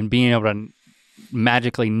secure in being able to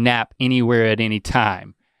magically nap anywhere at any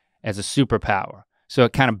time as a superpower. So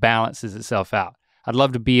it kind of balances itself out. I'd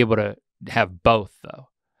love to be able to have both though.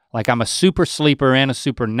 Like I'm a super sleeper and a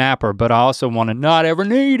super napper, but I also want to not ever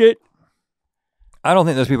need it. I don't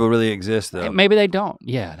think those people really exist though. Maybe they don't.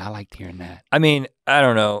 Yeah, I liked hearing that. I mean, I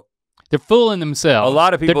don't know. They're fooling themselves. A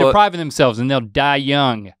lot of people they're depriving themselves and they'll die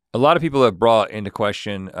young. A lot of people have brought into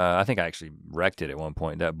question, I think I actually wrecked it at one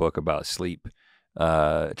point, that book about sleep.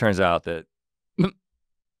 It turns out that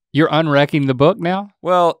you're unwrecking the book now?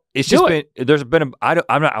 Well, it's just been, there's been, I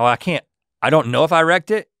don't know if I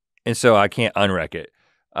wrecked it, and so I can't unwreck it.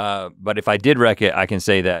 But if I did wreck it, I can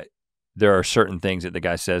say that there are certain things that the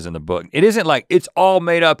guy says in the book. It isn't like it's all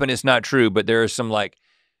made up and it's not true, but there is some like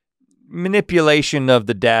manipulation of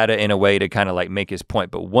the data in a way to kind of like make his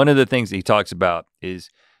point. But one of the things that he talks about is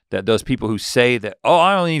that those people who say that, oh,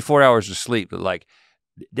 I only need 4 hours of sleep, but like,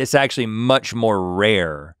 it's actually much more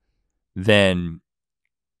rare than,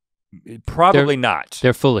 probably not.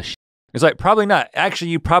 They're full of shit. It's like, probably not.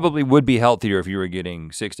 Actually, you probably would be healthier if you were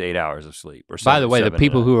getting 6 to 8 hours of sleep. Or by the way, the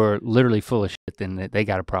people who are literally full of shit, then they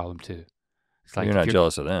got a problem too. It's like you're not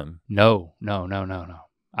jealous of them. No.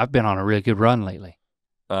 I've been on a really good run lately.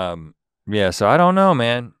 Yeah, so I don't know,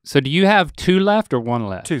 man. So do you have 2 left or 1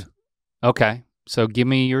 left? 2. Okay, so give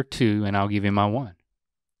me your 2 and I'll give you my 1.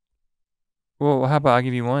 Well, how about I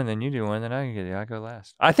give you 1, then you do 1, then I go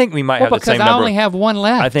last. I think we might have the same number. Because I only have 1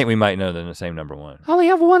 left. I think we might know the same number 1. I only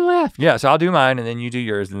have 1 left. Yeah, so I'll do mine, and then you do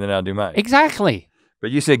yours, and then I'll do mine. Exactly.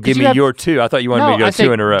 But you said give me your 2. I thought you wanted me to go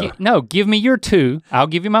 2 in a row. No, give me your 2. I'll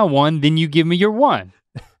give you my 1, then you give me your 1.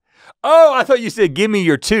 Oh, I thought you said give me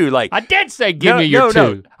your 2. Like I did say give me your 2.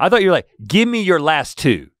 No. I thought you were like, give me your last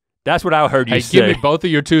 2. That's what I heard you say. Give me both of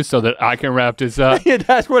your 2 so that I can wrap this up. Yeah,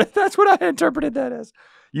 that's what I interpreted that as.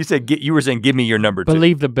 You said you were saying give me your number 2.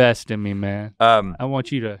 Believe the best in me, man. I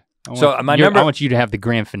want you to. I want you to have the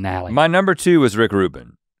grand finale. My number 2 was Rick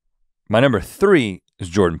Rubin. My number 3 is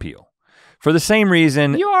Jordan Peele. For the same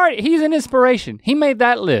reason. He's an inspiration. He made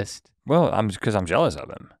that list. Well, because I'm jealous of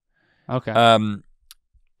him. Okay.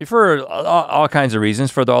 For all kinds of reasons,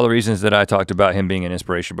 for all the reasons that I talked about him being an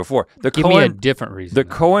inspiration before. Give me a different reason. The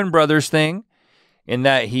Coen brothers thing, in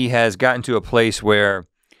that he has gotten to a place where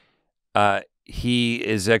he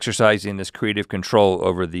is exercising this creative control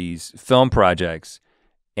over these film projects,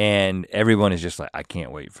 and everyone is just like, I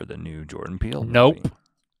can't wait for the new Jordan Peele movie. Nope.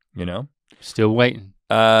 You know? Still waiting.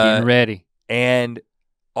 Getting ready. And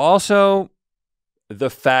also the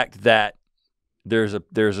fact that there's a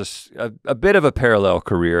bit of a parallel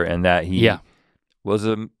career in that he was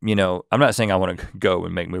I'm not saying I want to go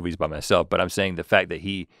and make movies by myself, but I'm saying the fact that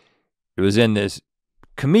he was in this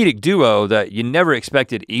comedic duo that you never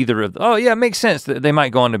expected either of, it makes sense that they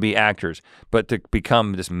might go on to be actors, but to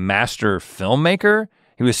become this master filmmaker,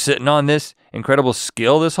 he was sitting on this incredible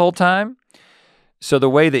skill this whole time. So the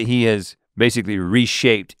way that he has basically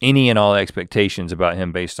reshaped any and all expectations about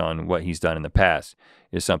him based on what he's done in the past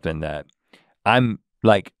is something that I'm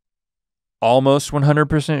like almost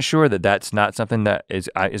 100% sure that that's not something that is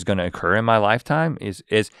going to occur in my lifetime. Is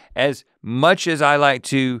as much as I like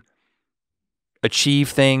to achieve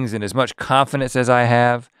things and as much confidence as I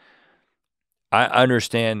have, I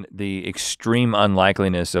understand the extreme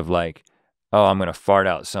unlikeliness of like, oh, I'm going to fart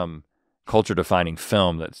out some culture-defining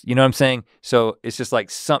film that's, you know what I'm saying? So it's just like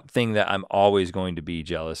something that I'm always going to be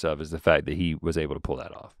jealous of is the fact that he was able to pull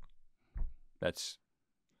that off. That's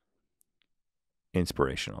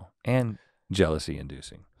inspirational and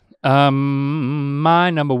jealousy-inducing. My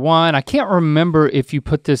number 1, I can't remember if you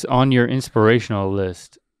put this on your inspirational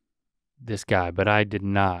list, this guy, but I did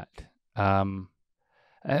not. My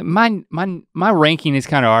ranking is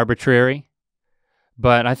kind of arbitrary,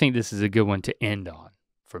 but I think this is a good one to end on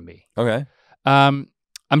for me. Okay. I'm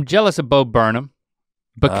jealous of Bo Burnham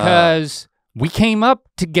because we came up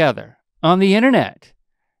together on the internet,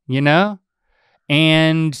 you know?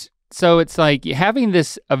 And so it's like having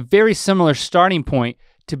a very similar starting point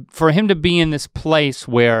for him to be in this place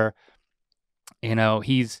where, you know,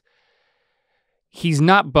 he's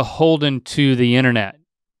not beholden to the internet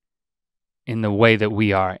in the way that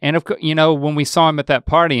we are. And of course, you know, when we saw him at that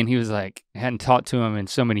party and he was like, hadn't talked to him in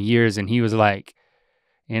so many years, and he was like,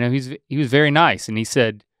 you know, he was very nice, and he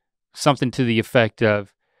said something to the effect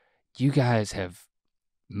of, you guys have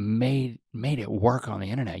made it work on the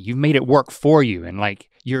internet. You've made it work for you, and like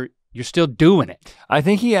you're still doing it. I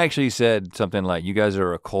think he actually said something like, you guys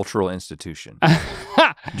are a cultural institution. I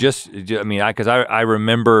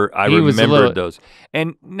remembered those.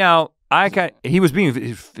 And now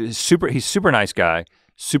he's super nice guy,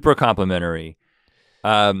 super complimentary.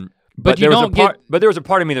 But there was a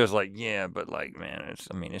part of me that was like, yeah, but like, man, it's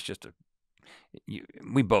just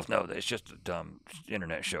we both know that it's just a dumb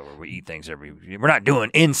internet show where we eat things we're not doing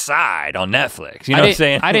Inside on Netflix. You know what I'm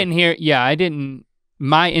saying? I didn't.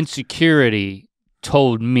 My insecurity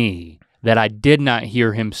told me that I did not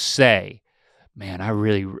hear him say, man, I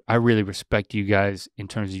really respect you guys in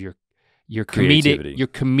terms of your Creativity.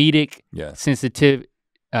 comedic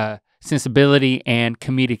sensibility and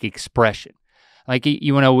comedic expression. Like,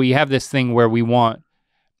 you know, we have this thing where we want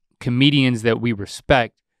comedians that we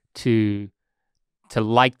respect to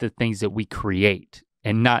like the things that we create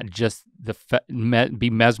and not just be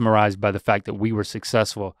mesmerized by the fact that we were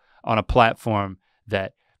successful on a platform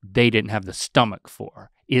that they didn't have the stomach for,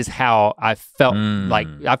 is how I felt.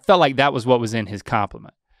 I felt like that was what was in his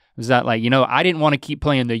compliment. Was that like, you know, I didn't want to keep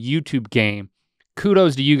playing the YouTube game.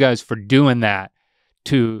 Kudos to you guys for doing that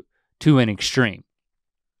to an extreme.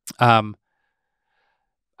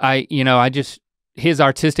 His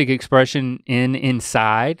artistic expression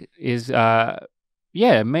inside is,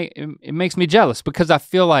 it makes me jealous, because I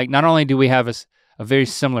feel like not only do we have a very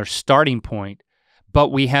similar starting point, but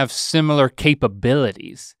we have similar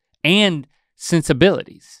capabilities and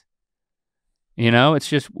sensibilities. You know, it's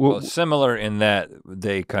just similar in that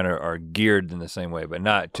they kind of are geared in the same way, but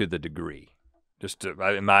not to the degree.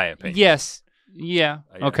 In my opinion. Yes. Yeah.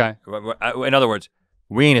 Okay. In other words,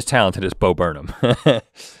 we ain't as talented as Bo Burnham,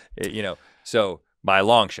 you know. So by a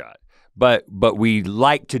long shot, but we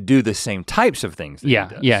like to do the same types of things. He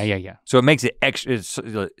does. Yeah. So it makes it extra, it's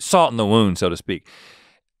salt in the wound, so to speak.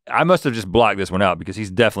 I must have just blocked this one out because he's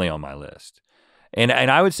definitely on my list, and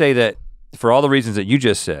I would say that for all the reasons that you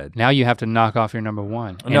just said. Now you have to knock off your number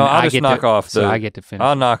one. No, I'll just knock off so I get to finish.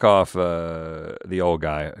 I'll knock off the old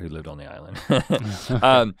guy who lived on the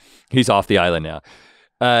island. He's off the island now.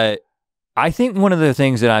 I think one of the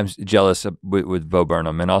things that I'm jealous of with Bo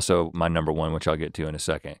Burnham, and also my number one, which I'll get to in a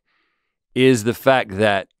second, is the fact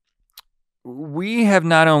that we have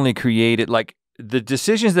not only created, like, the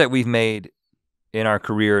decisions that we've made in our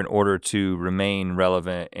career in order to remain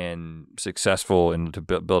relevant and successful and to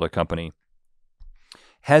build a company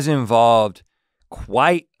has involved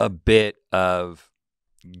quite a bit of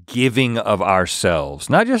giving of ourselves,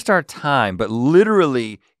 not just our time, but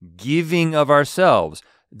literally giving of ourselves.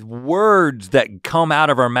 Words that come out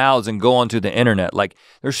of our mouths and go onto the internet. Like,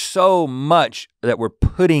 there's so much that we're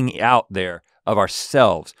putting out there of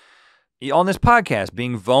ourselves. On this podcast,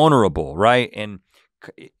 being vulnerable, right? And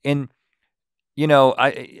you know,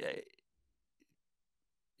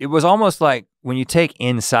 it was almost like when you take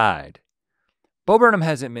inside, Bo Burnham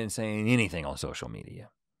hasn't been saying anything on social media.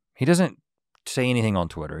 He doesn't say anything on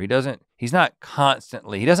Twitter. He doesn't have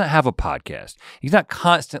a podcast. He's not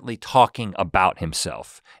constantly talking about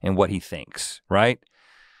himself and what he thinks, right?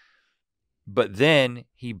 But then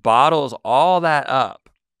he bottles all that up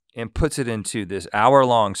and puts it into this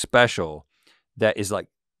hour-long special that is like,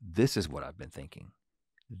 this is what I've been thinking.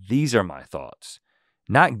 These are my thoughts.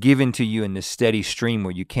 Not given to you in this steady stream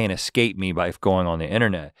where you can't escape me by going on the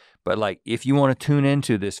internet, but like, if you want to tune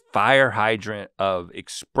into this fire hydrant of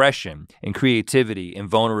expression and creativity and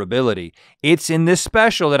vulnerability, it's in this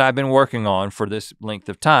special that I've been working on for this length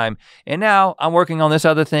of time. And now I'm working on this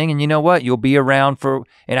other thing, and you know what? You'll be around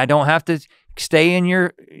and I don't have to stay on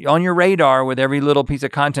your radar with every little piece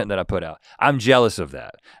of content that I put out. I'm jealous of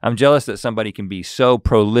that. I'm jealous that somebody can be so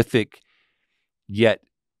prolific yet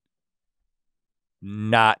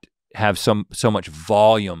not have so much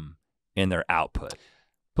volume in their output.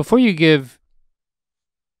 Before you give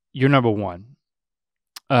your number one,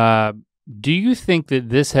 do you think that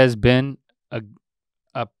this has been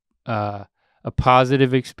a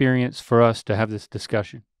positive experience for us to have this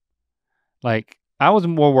discussion? Like, I was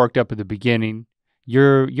more worked up at the beginning.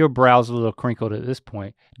 Your brow's a little crinkled at this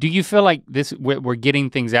point. Do you feel like we're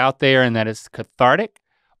getting things out there and that it's cathartic,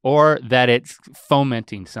 or that it's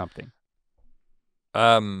fomenting something?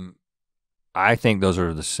 I think those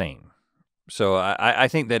are the same. So I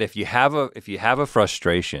think that if you have a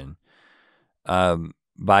frustration,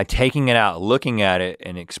 by taking it out, looking at it,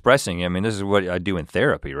 and expressing it, I mean, this is what I do in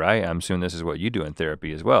therapy, right? I'm assuming this is what you do in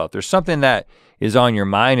therapy as well. If there's something that is on your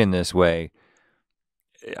mind in this way,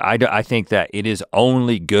 I think that it is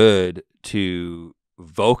only good to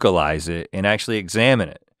vocalize it and actually examine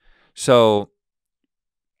it. So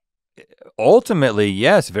ultimately,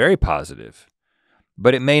 yes, very positive.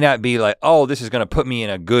 But it may not be like, oh, this is gonna put me in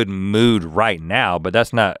a good mood right now, but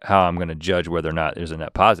that's not how I'm gonna judge whether or not there's a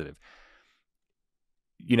net positive.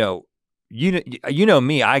 You know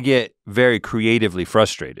me, I get very creatively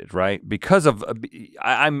frustrated, right? Because of,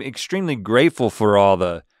 I'm extremely grateful for all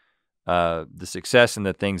the success and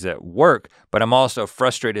the things that work, but I'm also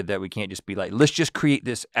frustrated that we can't just be like, let's just create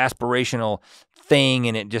this aspirational thing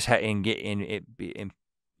and it just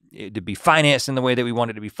to be financed in the way that we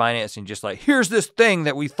want it to be financed, and just like, here's this thing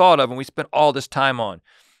that we thought of and we spent all this time on.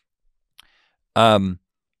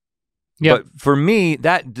 But for me,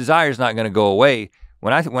 that desire is not going to go away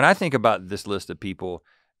when I think about this list of people,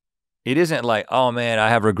 it isn't like, oh man, I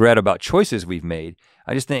have regret about choices we've made.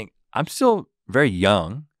 I just think I'm still very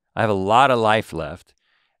young. I have a lot of life left.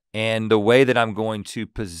 And the way that I'm going to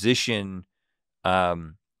position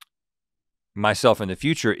myself in the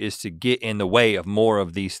future is to get in the way of more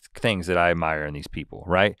of these things that I admire in these people,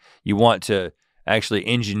 right? You want to actually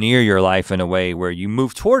engineer your life in a way where you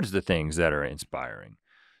move towards the things that are inspiring.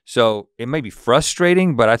 So it may be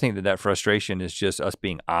frustrating, but I think that frustration is just us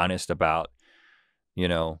being honest about,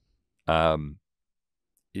 I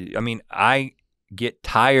mean, I get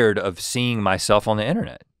tired of seeing myself on the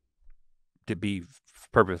internet, to be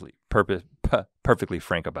perfectly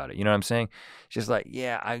frank about it. You know what I'm saying? It's just like,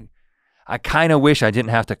 yeah, I kind of wish I didn't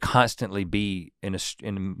have to constantly be in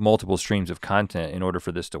multiple streams of content in order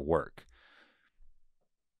for this to work.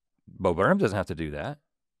 Bo Burnham doesn't have to do that.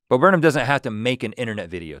 Bo Burnham doesn't have to make an internet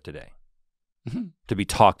video today to be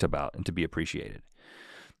talked about and to be appreciated.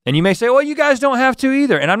 And you may say, well, you guys don't have to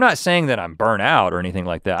either. And I'm not saying that I'm burnt out or anything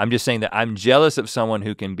like that. I'm just saying that I'm jealous of someone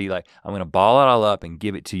who can be like, I'm gonna ball it all up and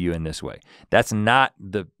give it to you in this way. That's not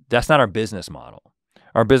our business model.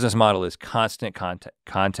 Our business model is constant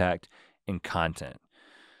contact and content.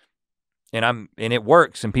 And it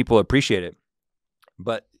works and people appreciate it.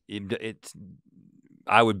 But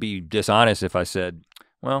I would be dishonest if I said,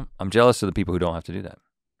 well, I'm jealous of the people who don't have to do that.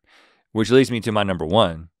 Which leads me to my number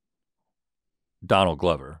one, Donald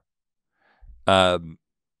Glover.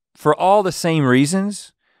 For all the same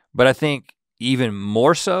reasons, but I think even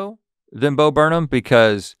more so than Bo Burnham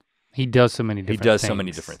because he does so many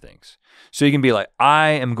different things. So you can be like, I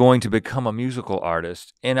am going to become a musical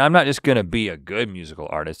artist, and I'm not just gonna be a good musical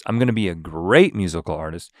artist, I'm gonna be a great musical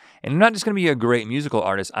artist. And I'm not just gonna be a great musical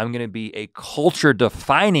artist, I'm gonna be a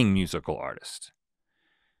culture-defining musical artist.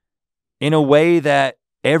 In a way that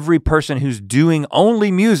every person who's doing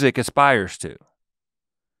only music aspires to.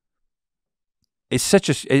 It's such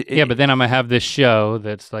a... yeah, but then I'm gonna have this show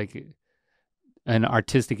that's like an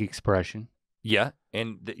artistic expression. Yeah,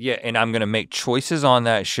 and I'm gonna make choices on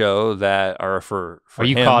that show that are for Are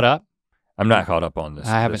you him. caught up? I'm not caught up on this.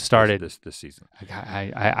 I haven't started this season.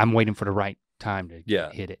 I'm waiting for the right time to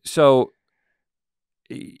hit it. So,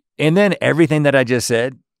 and then everything that I just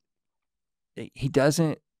said, he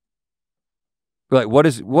doesn't, like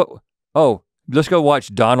oh, let's go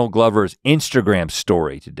watch Donald Glover's Instagram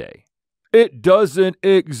story today. It doesn't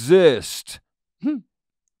exist.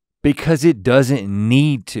 Because it doesn't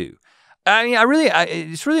need to. I mean,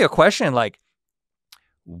 it's really a question, like,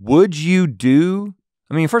 would you do,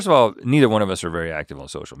 I mean, first of all, neither one of us are very active on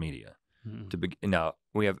social media. Now,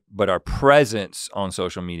 but our presence on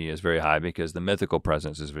social media is very high because the Mythical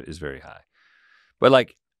presence is very high. But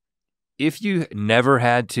like, if you never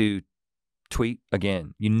had to tweet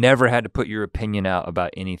again, you never had to put your opinion out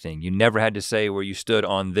about anything, you never had to say where you stood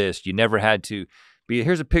on this, you never had to be,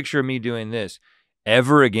 here's a picture of me doing this,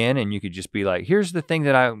 ever again, and you could just be like, here's the thing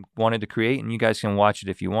that I wanted to create and you guys can watch it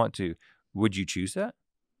if you want to, would you choose that?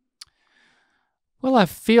 Well, I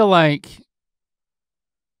feel like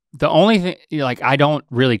the only thing, like, I don't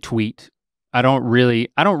really tweet. I don't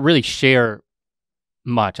really share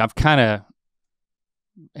much. I've kind of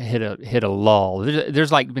hit a lull.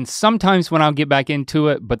 There's like been sometimes when I'll get back into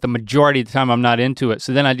it, but the majority of the time I'm not into it.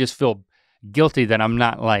 So then I just feel guilty that I'm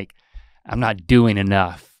not doing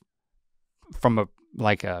enough from a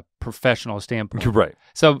professional standpoint. Right.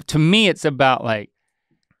 So to me, it's about like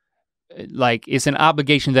it's an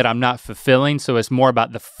obligation that I'm not fulfilling. So it's more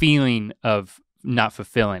about the feeling of not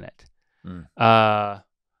fulfilling it.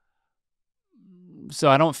 So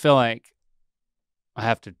I don't feel like I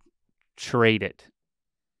have to trade it.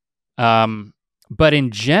 But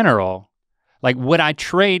in general, like would I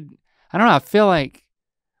trade, I don't know, I feel like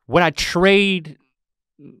would I trade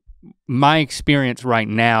my experience right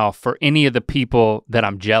now for any of the people that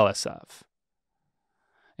I'm jealous of?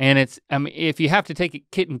 And I mean, if you have to take it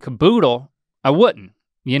kit and caboodle, I wouldn't,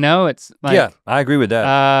 it's like. Yeah, I agree with that.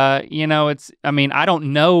 I mean, I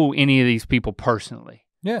don't know any of these people personally.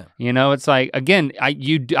 Yeah. It's like, again, I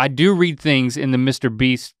do read things in the Mr.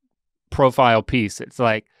 Beast profile piece. It's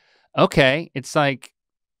like, okay, it's like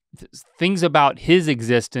things about his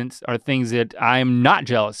existence are things that I'm not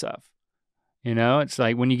jealous of. It's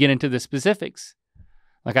like when you get into the specifics,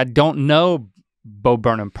 like I don't know Bo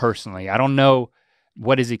Burnham personally. I don't know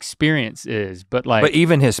what his experience is, but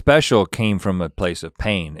even his special came from a place of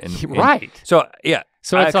pain. Right. So yeah.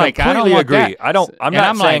 So it's I completely agree. That. I'm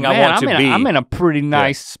not saying I want to be. I'm in a pretty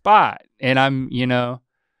nice spot and I'm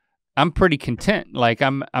pretty content. Like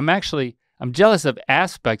I'm jealous of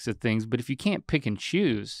aspects of things, but if you can't pick and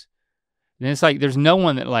choose, then it's like there's no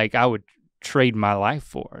one that like I would trade my life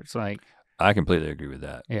for. It's like I completely agree with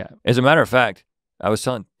that. Yeah. As a matter of fact, I was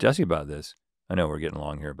telling Jesse about this. I know we're getting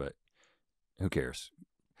along here, but who cares?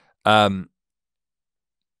 I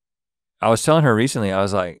was telling her recently, I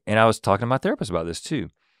was like, and I was talking to my therapist about this too.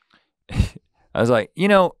 I was like,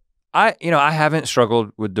 I haven't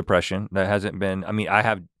struggled with depression. That hasn't been,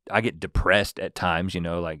 I get depressed at times,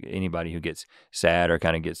 like anybody who gets sad or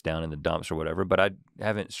kind of gets down in the dumps or whatever, but I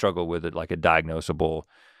haven't struggled with it like a diagnosable.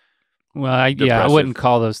 Well, I wouldn't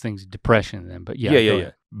call those things depression then, but yeah.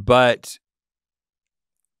 Yeah. But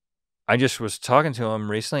I just was talking to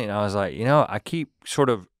him recently and I was like, I keep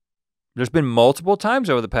there's been multiple times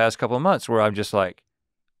over the past couple of months where I'm just like,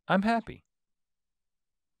 I'm happy.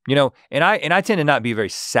 And I tend to not be a very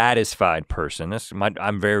satisfied person.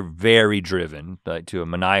 I'm very, very driven, like to a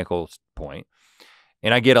maniacal point.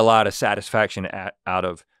 And I get a lot of satisfaction out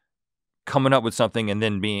of coming up with something and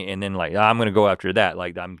then like, I'm gonna go after that.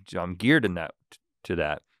 Like I'm geared in to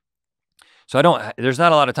that. So there's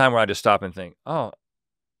not a lot of time where I just stop and think, oh,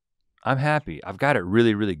 I'm happy. I've got it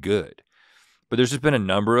really, really good. But there's just been a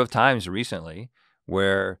number of times recently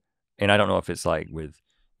where, and I don't know if it's like with,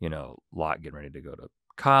 Locke getting ready to go to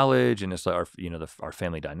college and it's like our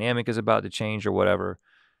family dynamic is about to change or whatever.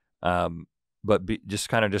 But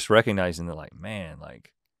just recognizing that like, man,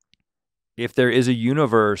 like if there is a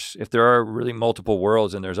universe, if there are really multiple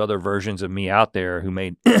worlds and there's other versions of me out there who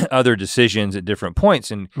made other decisions at different points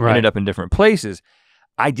and ended up in different places,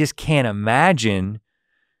 I just can't imagine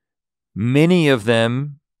many of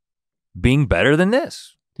them being better than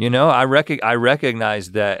this. I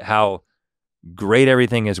recognize that how great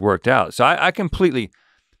everything has worked out. So I completely,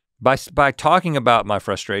 by talking about my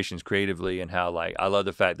frustrations creatively and how like I love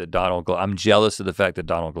the fact that I'm jealous of the fact that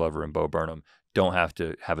Donald Glover and Bo Burnham don't have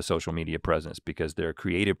to have a social media presence because their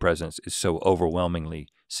creative presence is so overwhelmingly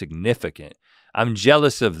significant. I'm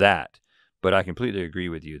jealous of that, but I completely agree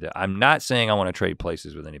with you that I'm not saying I want to trade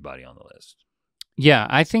places with anybody on the list. Yeah,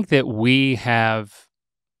 I think that we're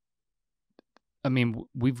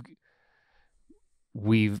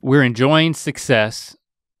enjoying success.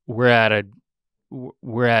 We're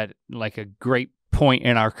at like a great point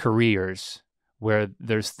in our careers where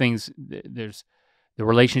there's the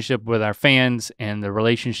relationship with our fans and the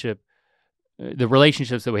relationships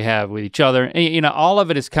that we have with each other. And, all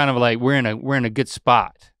of it is kind of like we're in a good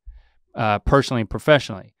spot, personally and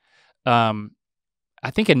professionally. I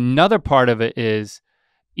think another part of it is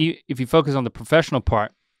if you focus on the professional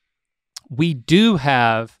part, we do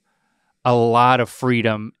have a lot of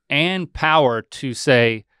freedom and power to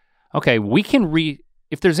say, okay, we can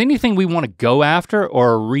if there's anything we want to go after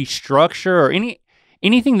or restructure or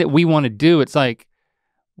anything that we want to do, it's like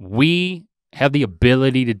we have the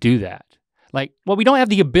ability to do that. Like, well, we don't have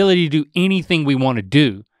the ability to do anything we want to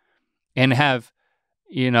do and have,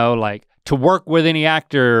 like to work with any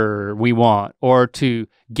actor we want or to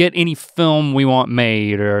get any film we want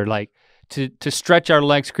made or like to stretch our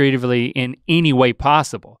legs creatively in any way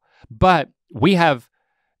possible. But we have,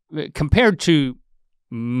 compared to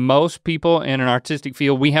most people in an artistic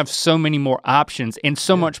field, we have so many more options and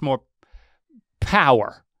so much more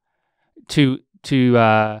power to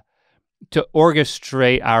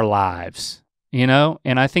orchestrate our lives,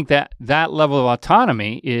 And I think that level of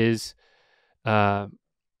autonomy is a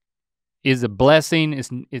blessing.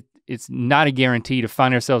 It's not a guarantee to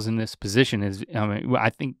find ourselves in this position. I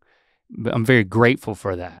think I'm very grateful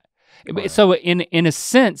for that. Right. So in a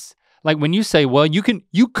sense, like when you say, well, you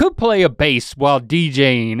could play a bass while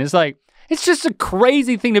DJing, it's like, it's just a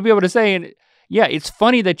crazy thing to be able to say. And yeah, it's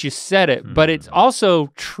funny that you said it, but it's also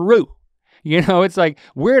true. It's like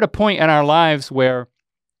we're at a point in our lives where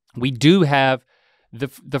we do have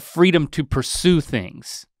the freedom to pursue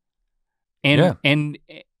things. And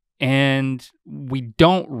we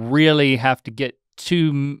don't really have to get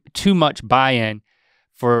too much buy-in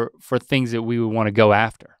for things that we would want to go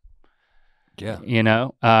after.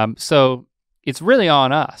 Yeah. So it's really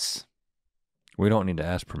on us. We don't need to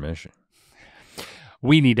ask permission.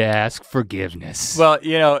 We need to ask forgiveness. Well,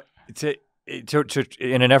 to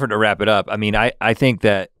in an effort to wrap it up, I think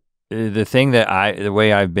that the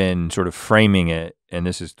way I've been sort of framing it, and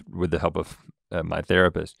this is with the help of my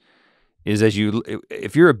therapist, is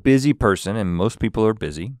if you're a busy person, and most people are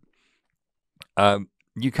busy,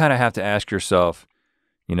 you kind of have to ask yourself,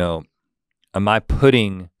 am I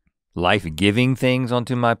putting life-giving things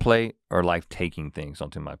onto my plate or life-taking things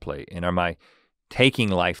onto my plate? And am I taking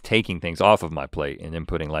life-taking things off of my plate and then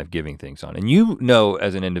putting life-giving things on? And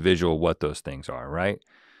as an individual what those things are, right?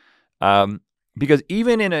 Because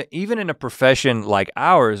even in a profession like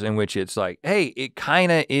ours, in which it's like, hey,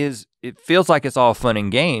 it feels like it's all fun and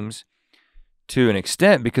games, to an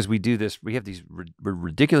extent because we do this, we're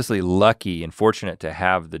ridiculously lucky and fortunate to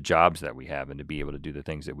have the jobs that we have and to be able to do the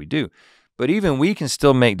things that we do. But even we can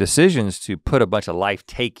still make decisions to put a bunch of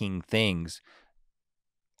life-taking things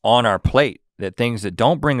on our plate, that things that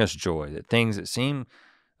don't bring us joy, that things that seem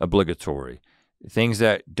obligatory, things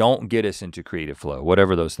that don't get us into creative flow,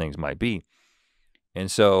 whatever those things might be. And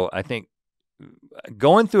so I think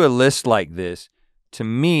going through a list like this, to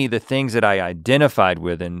me, the things that I identified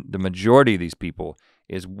with in the majority of these people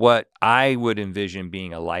is what I would envision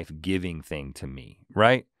being a life-giving thing to me,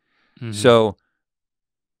 right? Mm-hmm. So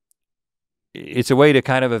it's a way to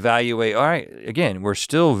kind of evaluate, all right, again, we're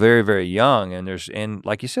still very, very young, and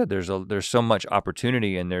like you said, there's so much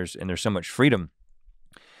opportunity and there's so much freedom.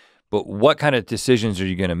 But what kind of decisions are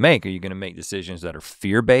you gonna make? Are you gonna make decisions that are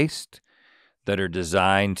fear-based, that are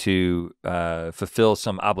designed to fulfill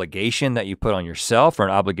some obligation that you put on yourself, or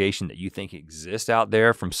an obligation that you think exists out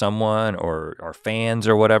there from someone or fans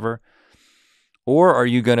or whatever? Or are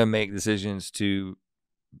you gonna make decisions to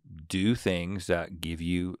do things that give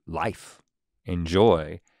you life and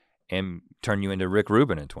joy and turn you into Rick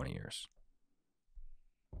Rubin in 20 years?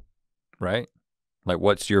 Right? Like,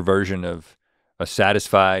 what's your version of a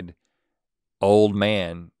satisfied old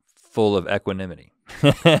man full of equanimity?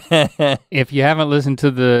 If you haven't listened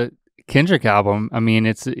to the Kendrick album, I mean,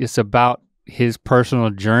 it's about his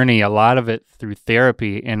personal journey, a lot of it through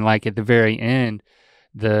therapy, and like at the very end,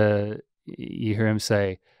 you hear him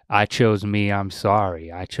say, "I chose me, I'm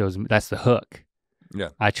sorry. I chose me." That's the hook.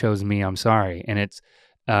 Yeah. I chose me, I'm sorry. And it's,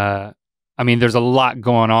 I mean, there's a lot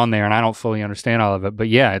going on there and I don't fully understand all of it, but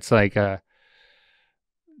yeah, it's like,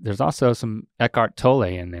 there's also some Eckhart Tolle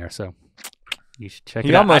in there, so you should check it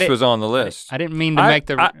out. He almost was on the list. I didn't mean to make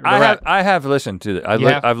the I have listened to it.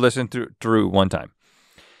 I've listened through one time.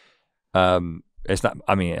 It's not,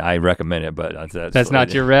 I mean, I recommend it, but that's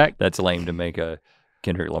not your rec? That's lame to make a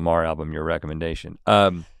Kendrick Lamar album your recommendation.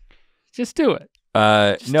 Just do it.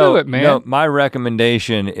 Do it, man. No, my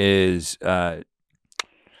recommendation is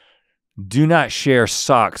do not share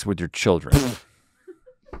socks with your children.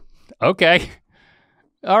 Okay.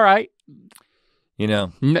 All right. You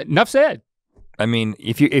know. Enough said. I mean,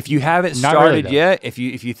 if you haven't started yet, if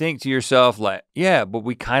you think to yourself like, yeah, but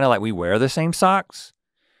we kind of like we wear the same socks,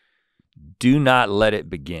 do not let it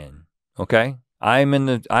begin. Okay?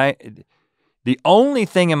 The only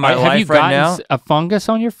thing in my life right now— Have you gotten a fungus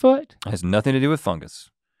on your foot? Has nothing to do with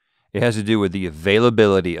fungus. It has to do with the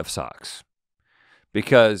availability of socks.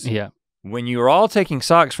 Because when you're all taking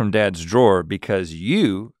socks from Dad's drawer because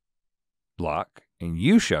you, Locke, and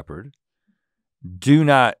you, Shepard, do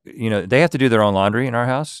not, they have to do their own laundry in our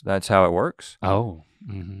house. That's how it works. Oh.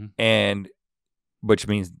 Mm-hmm. And which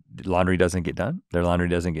means laundry doesn't get done. Their laundry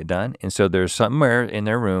doesn't get done. And so there's somewhere in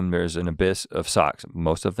their room, there's an abyss of socks,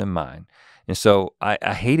 most of them mine. And so I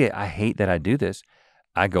hate it. I hate that I do this.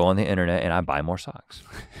 I go on the internet and I buy more socks.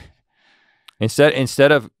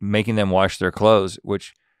 Instead of making them wash their clothes,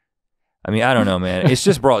 which, I mean, I don't know, man. It's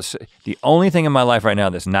just the only thing in my life right now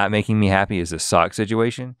that's not making me happy is this sock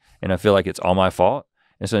situation. And I feel like it's all my fault.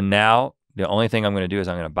 And so now the only thing I'm gonna do is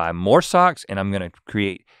I'm gonna buy more socks and I'm gonna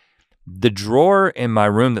create the drawer in my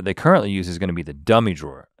room that they currently use is gonna be the dummy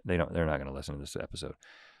drawer. They're not gonna listen to this episode.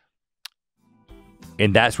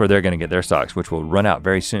 And that's where they're gonna get their socks, which will run out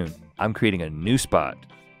very soon. I'm creating a new spot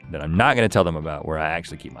that I'm not gonna tell them about where I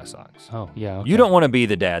actually keep my socks. Oh, yeah. Okay. You don't wanna be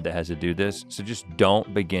the dad that has to do this, so just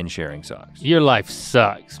don't begin sharing socks. Your life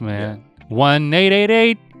sucks, man. Yeah.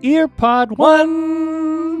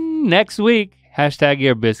 1-888-EARPOD1 next week.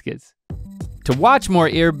 #EarBiscuits. To watch more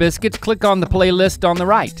Ear Biscuits, click on the playlist on the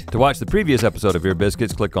right. To watch the previous episode of Ear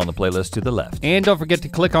Biscuits, click on the playlist to the left. And don't forget to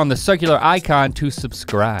click on the circular icon to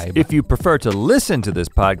subscribe. If you prefer to listen to this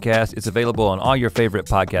podcast, it's available on all your favorite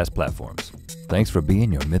podcast platforms. Thanks for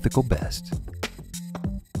being your mythical best.